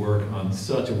continue to work on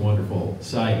such a wonderful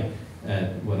site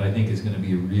at what I think is going to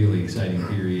be a really exciting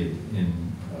period in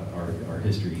our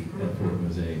history at Fort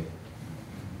Mose.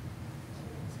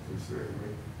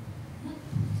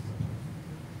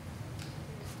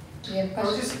 Do you have I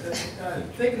was questions? just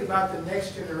thinking about the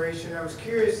next generation. I was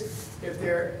curious if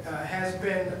there has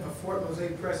been a Fort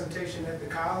Mose presentation at the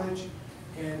college,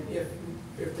 and if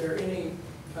there are any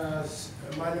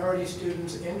minority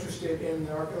students interested in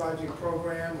the archaeology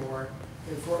program or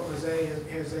in Fort Mose.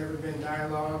 Has there ever been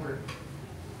dialogue or?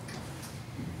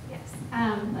 Yes,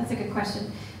 that's a good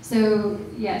question. So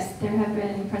yes, there have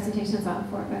been presentations on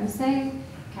Fort Mose.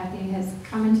 Kathy has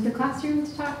come into the classroom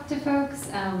to talk to folks.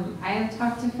 I have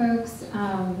talked to folks,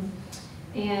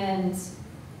 and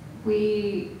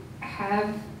we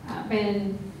have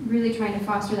been really trying to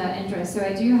foster that interest. So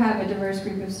I do have a diverse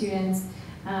group of students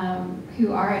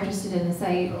who are interested in the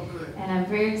site, and I'm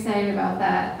very excited about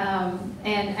that.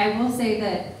 And I will say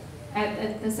that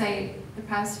at the site, the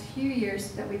past few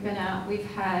years that we've been out, we've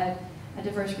had a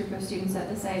diverse group of students at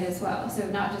the site as well. So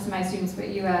not just my students, but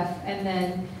UF, and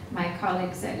then my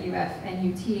colleagues at UF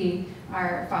and UT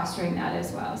are fostering that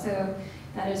as well. So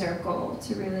that is our goal,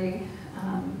 to really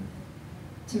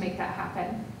to make that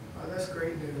happen. Oh, that's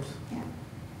great news. Yeah.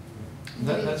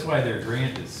 That's why their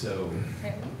grant is so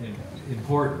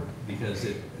important, because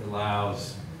it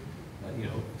allows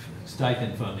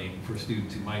stipend funding for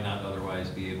students who might not otherwise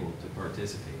be able to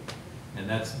participate. And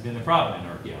that's been a problem in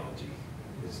archaeology.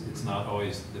 It's not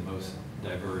always the most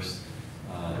diverse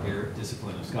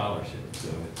discipline of scholarship, so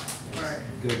it's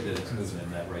good that it's moving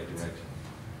in that right direction.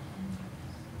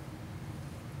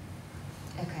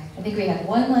 Okay, I think we have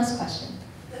one last question.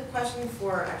 The question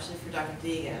actually for Dr.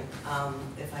 Deagan.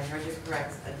 If I heard you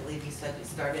correct, I believe you said you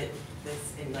started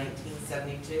this in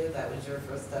 1972. That was your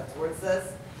first step towards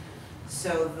this.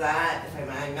 So that, if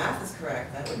my math is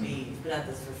correct, that would be, you've been at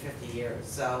this for 50 years.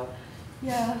 So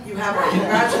Yeah. you have our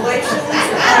congratulations.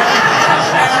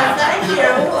 Thank you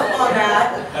on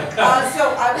that. So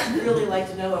I would really like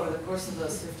to know, over the course of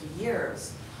those 50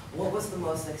 years, what was the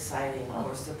most exciting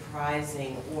or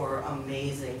surprising or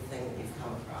amazing thing that you've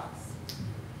come across?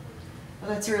 Well,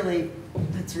 that's really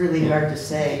hard to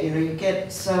say. You know, you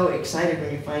get so excited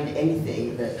when you find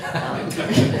anything that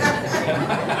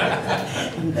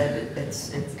that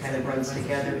it kind of runs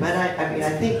together. But I mean,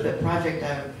 I think the project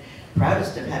I'm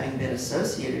proudest of having been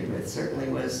associated with certainly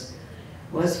was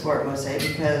Fort Mose,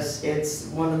 because it's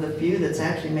one of the few that's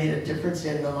actually made a difference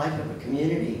in the life of a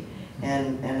community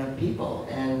and of people.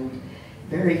 And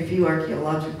very few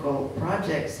archaeological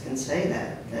projects can say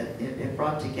that it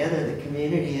brought together the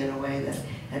community in a way that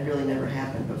had really never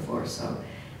happened before. So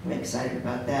I'm excited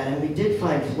about that. And we did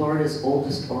find Florida's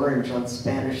oldest orange on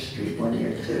Spanish Street one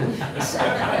year too. So.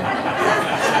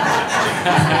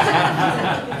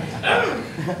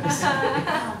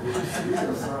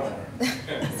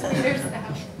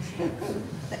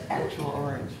 The actual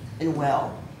orange in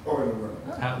well. Oh, in the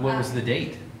well. What was the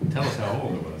date? Tell us how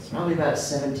old it was. Probably about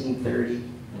 1730.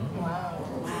 Oh. Wow.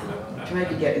 I tried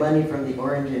to get money from the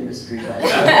orange industry, but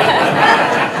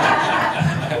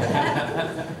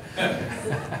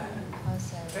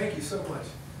Thank you so much.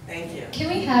 Thank you. Can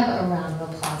we have a round of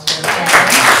applause for that?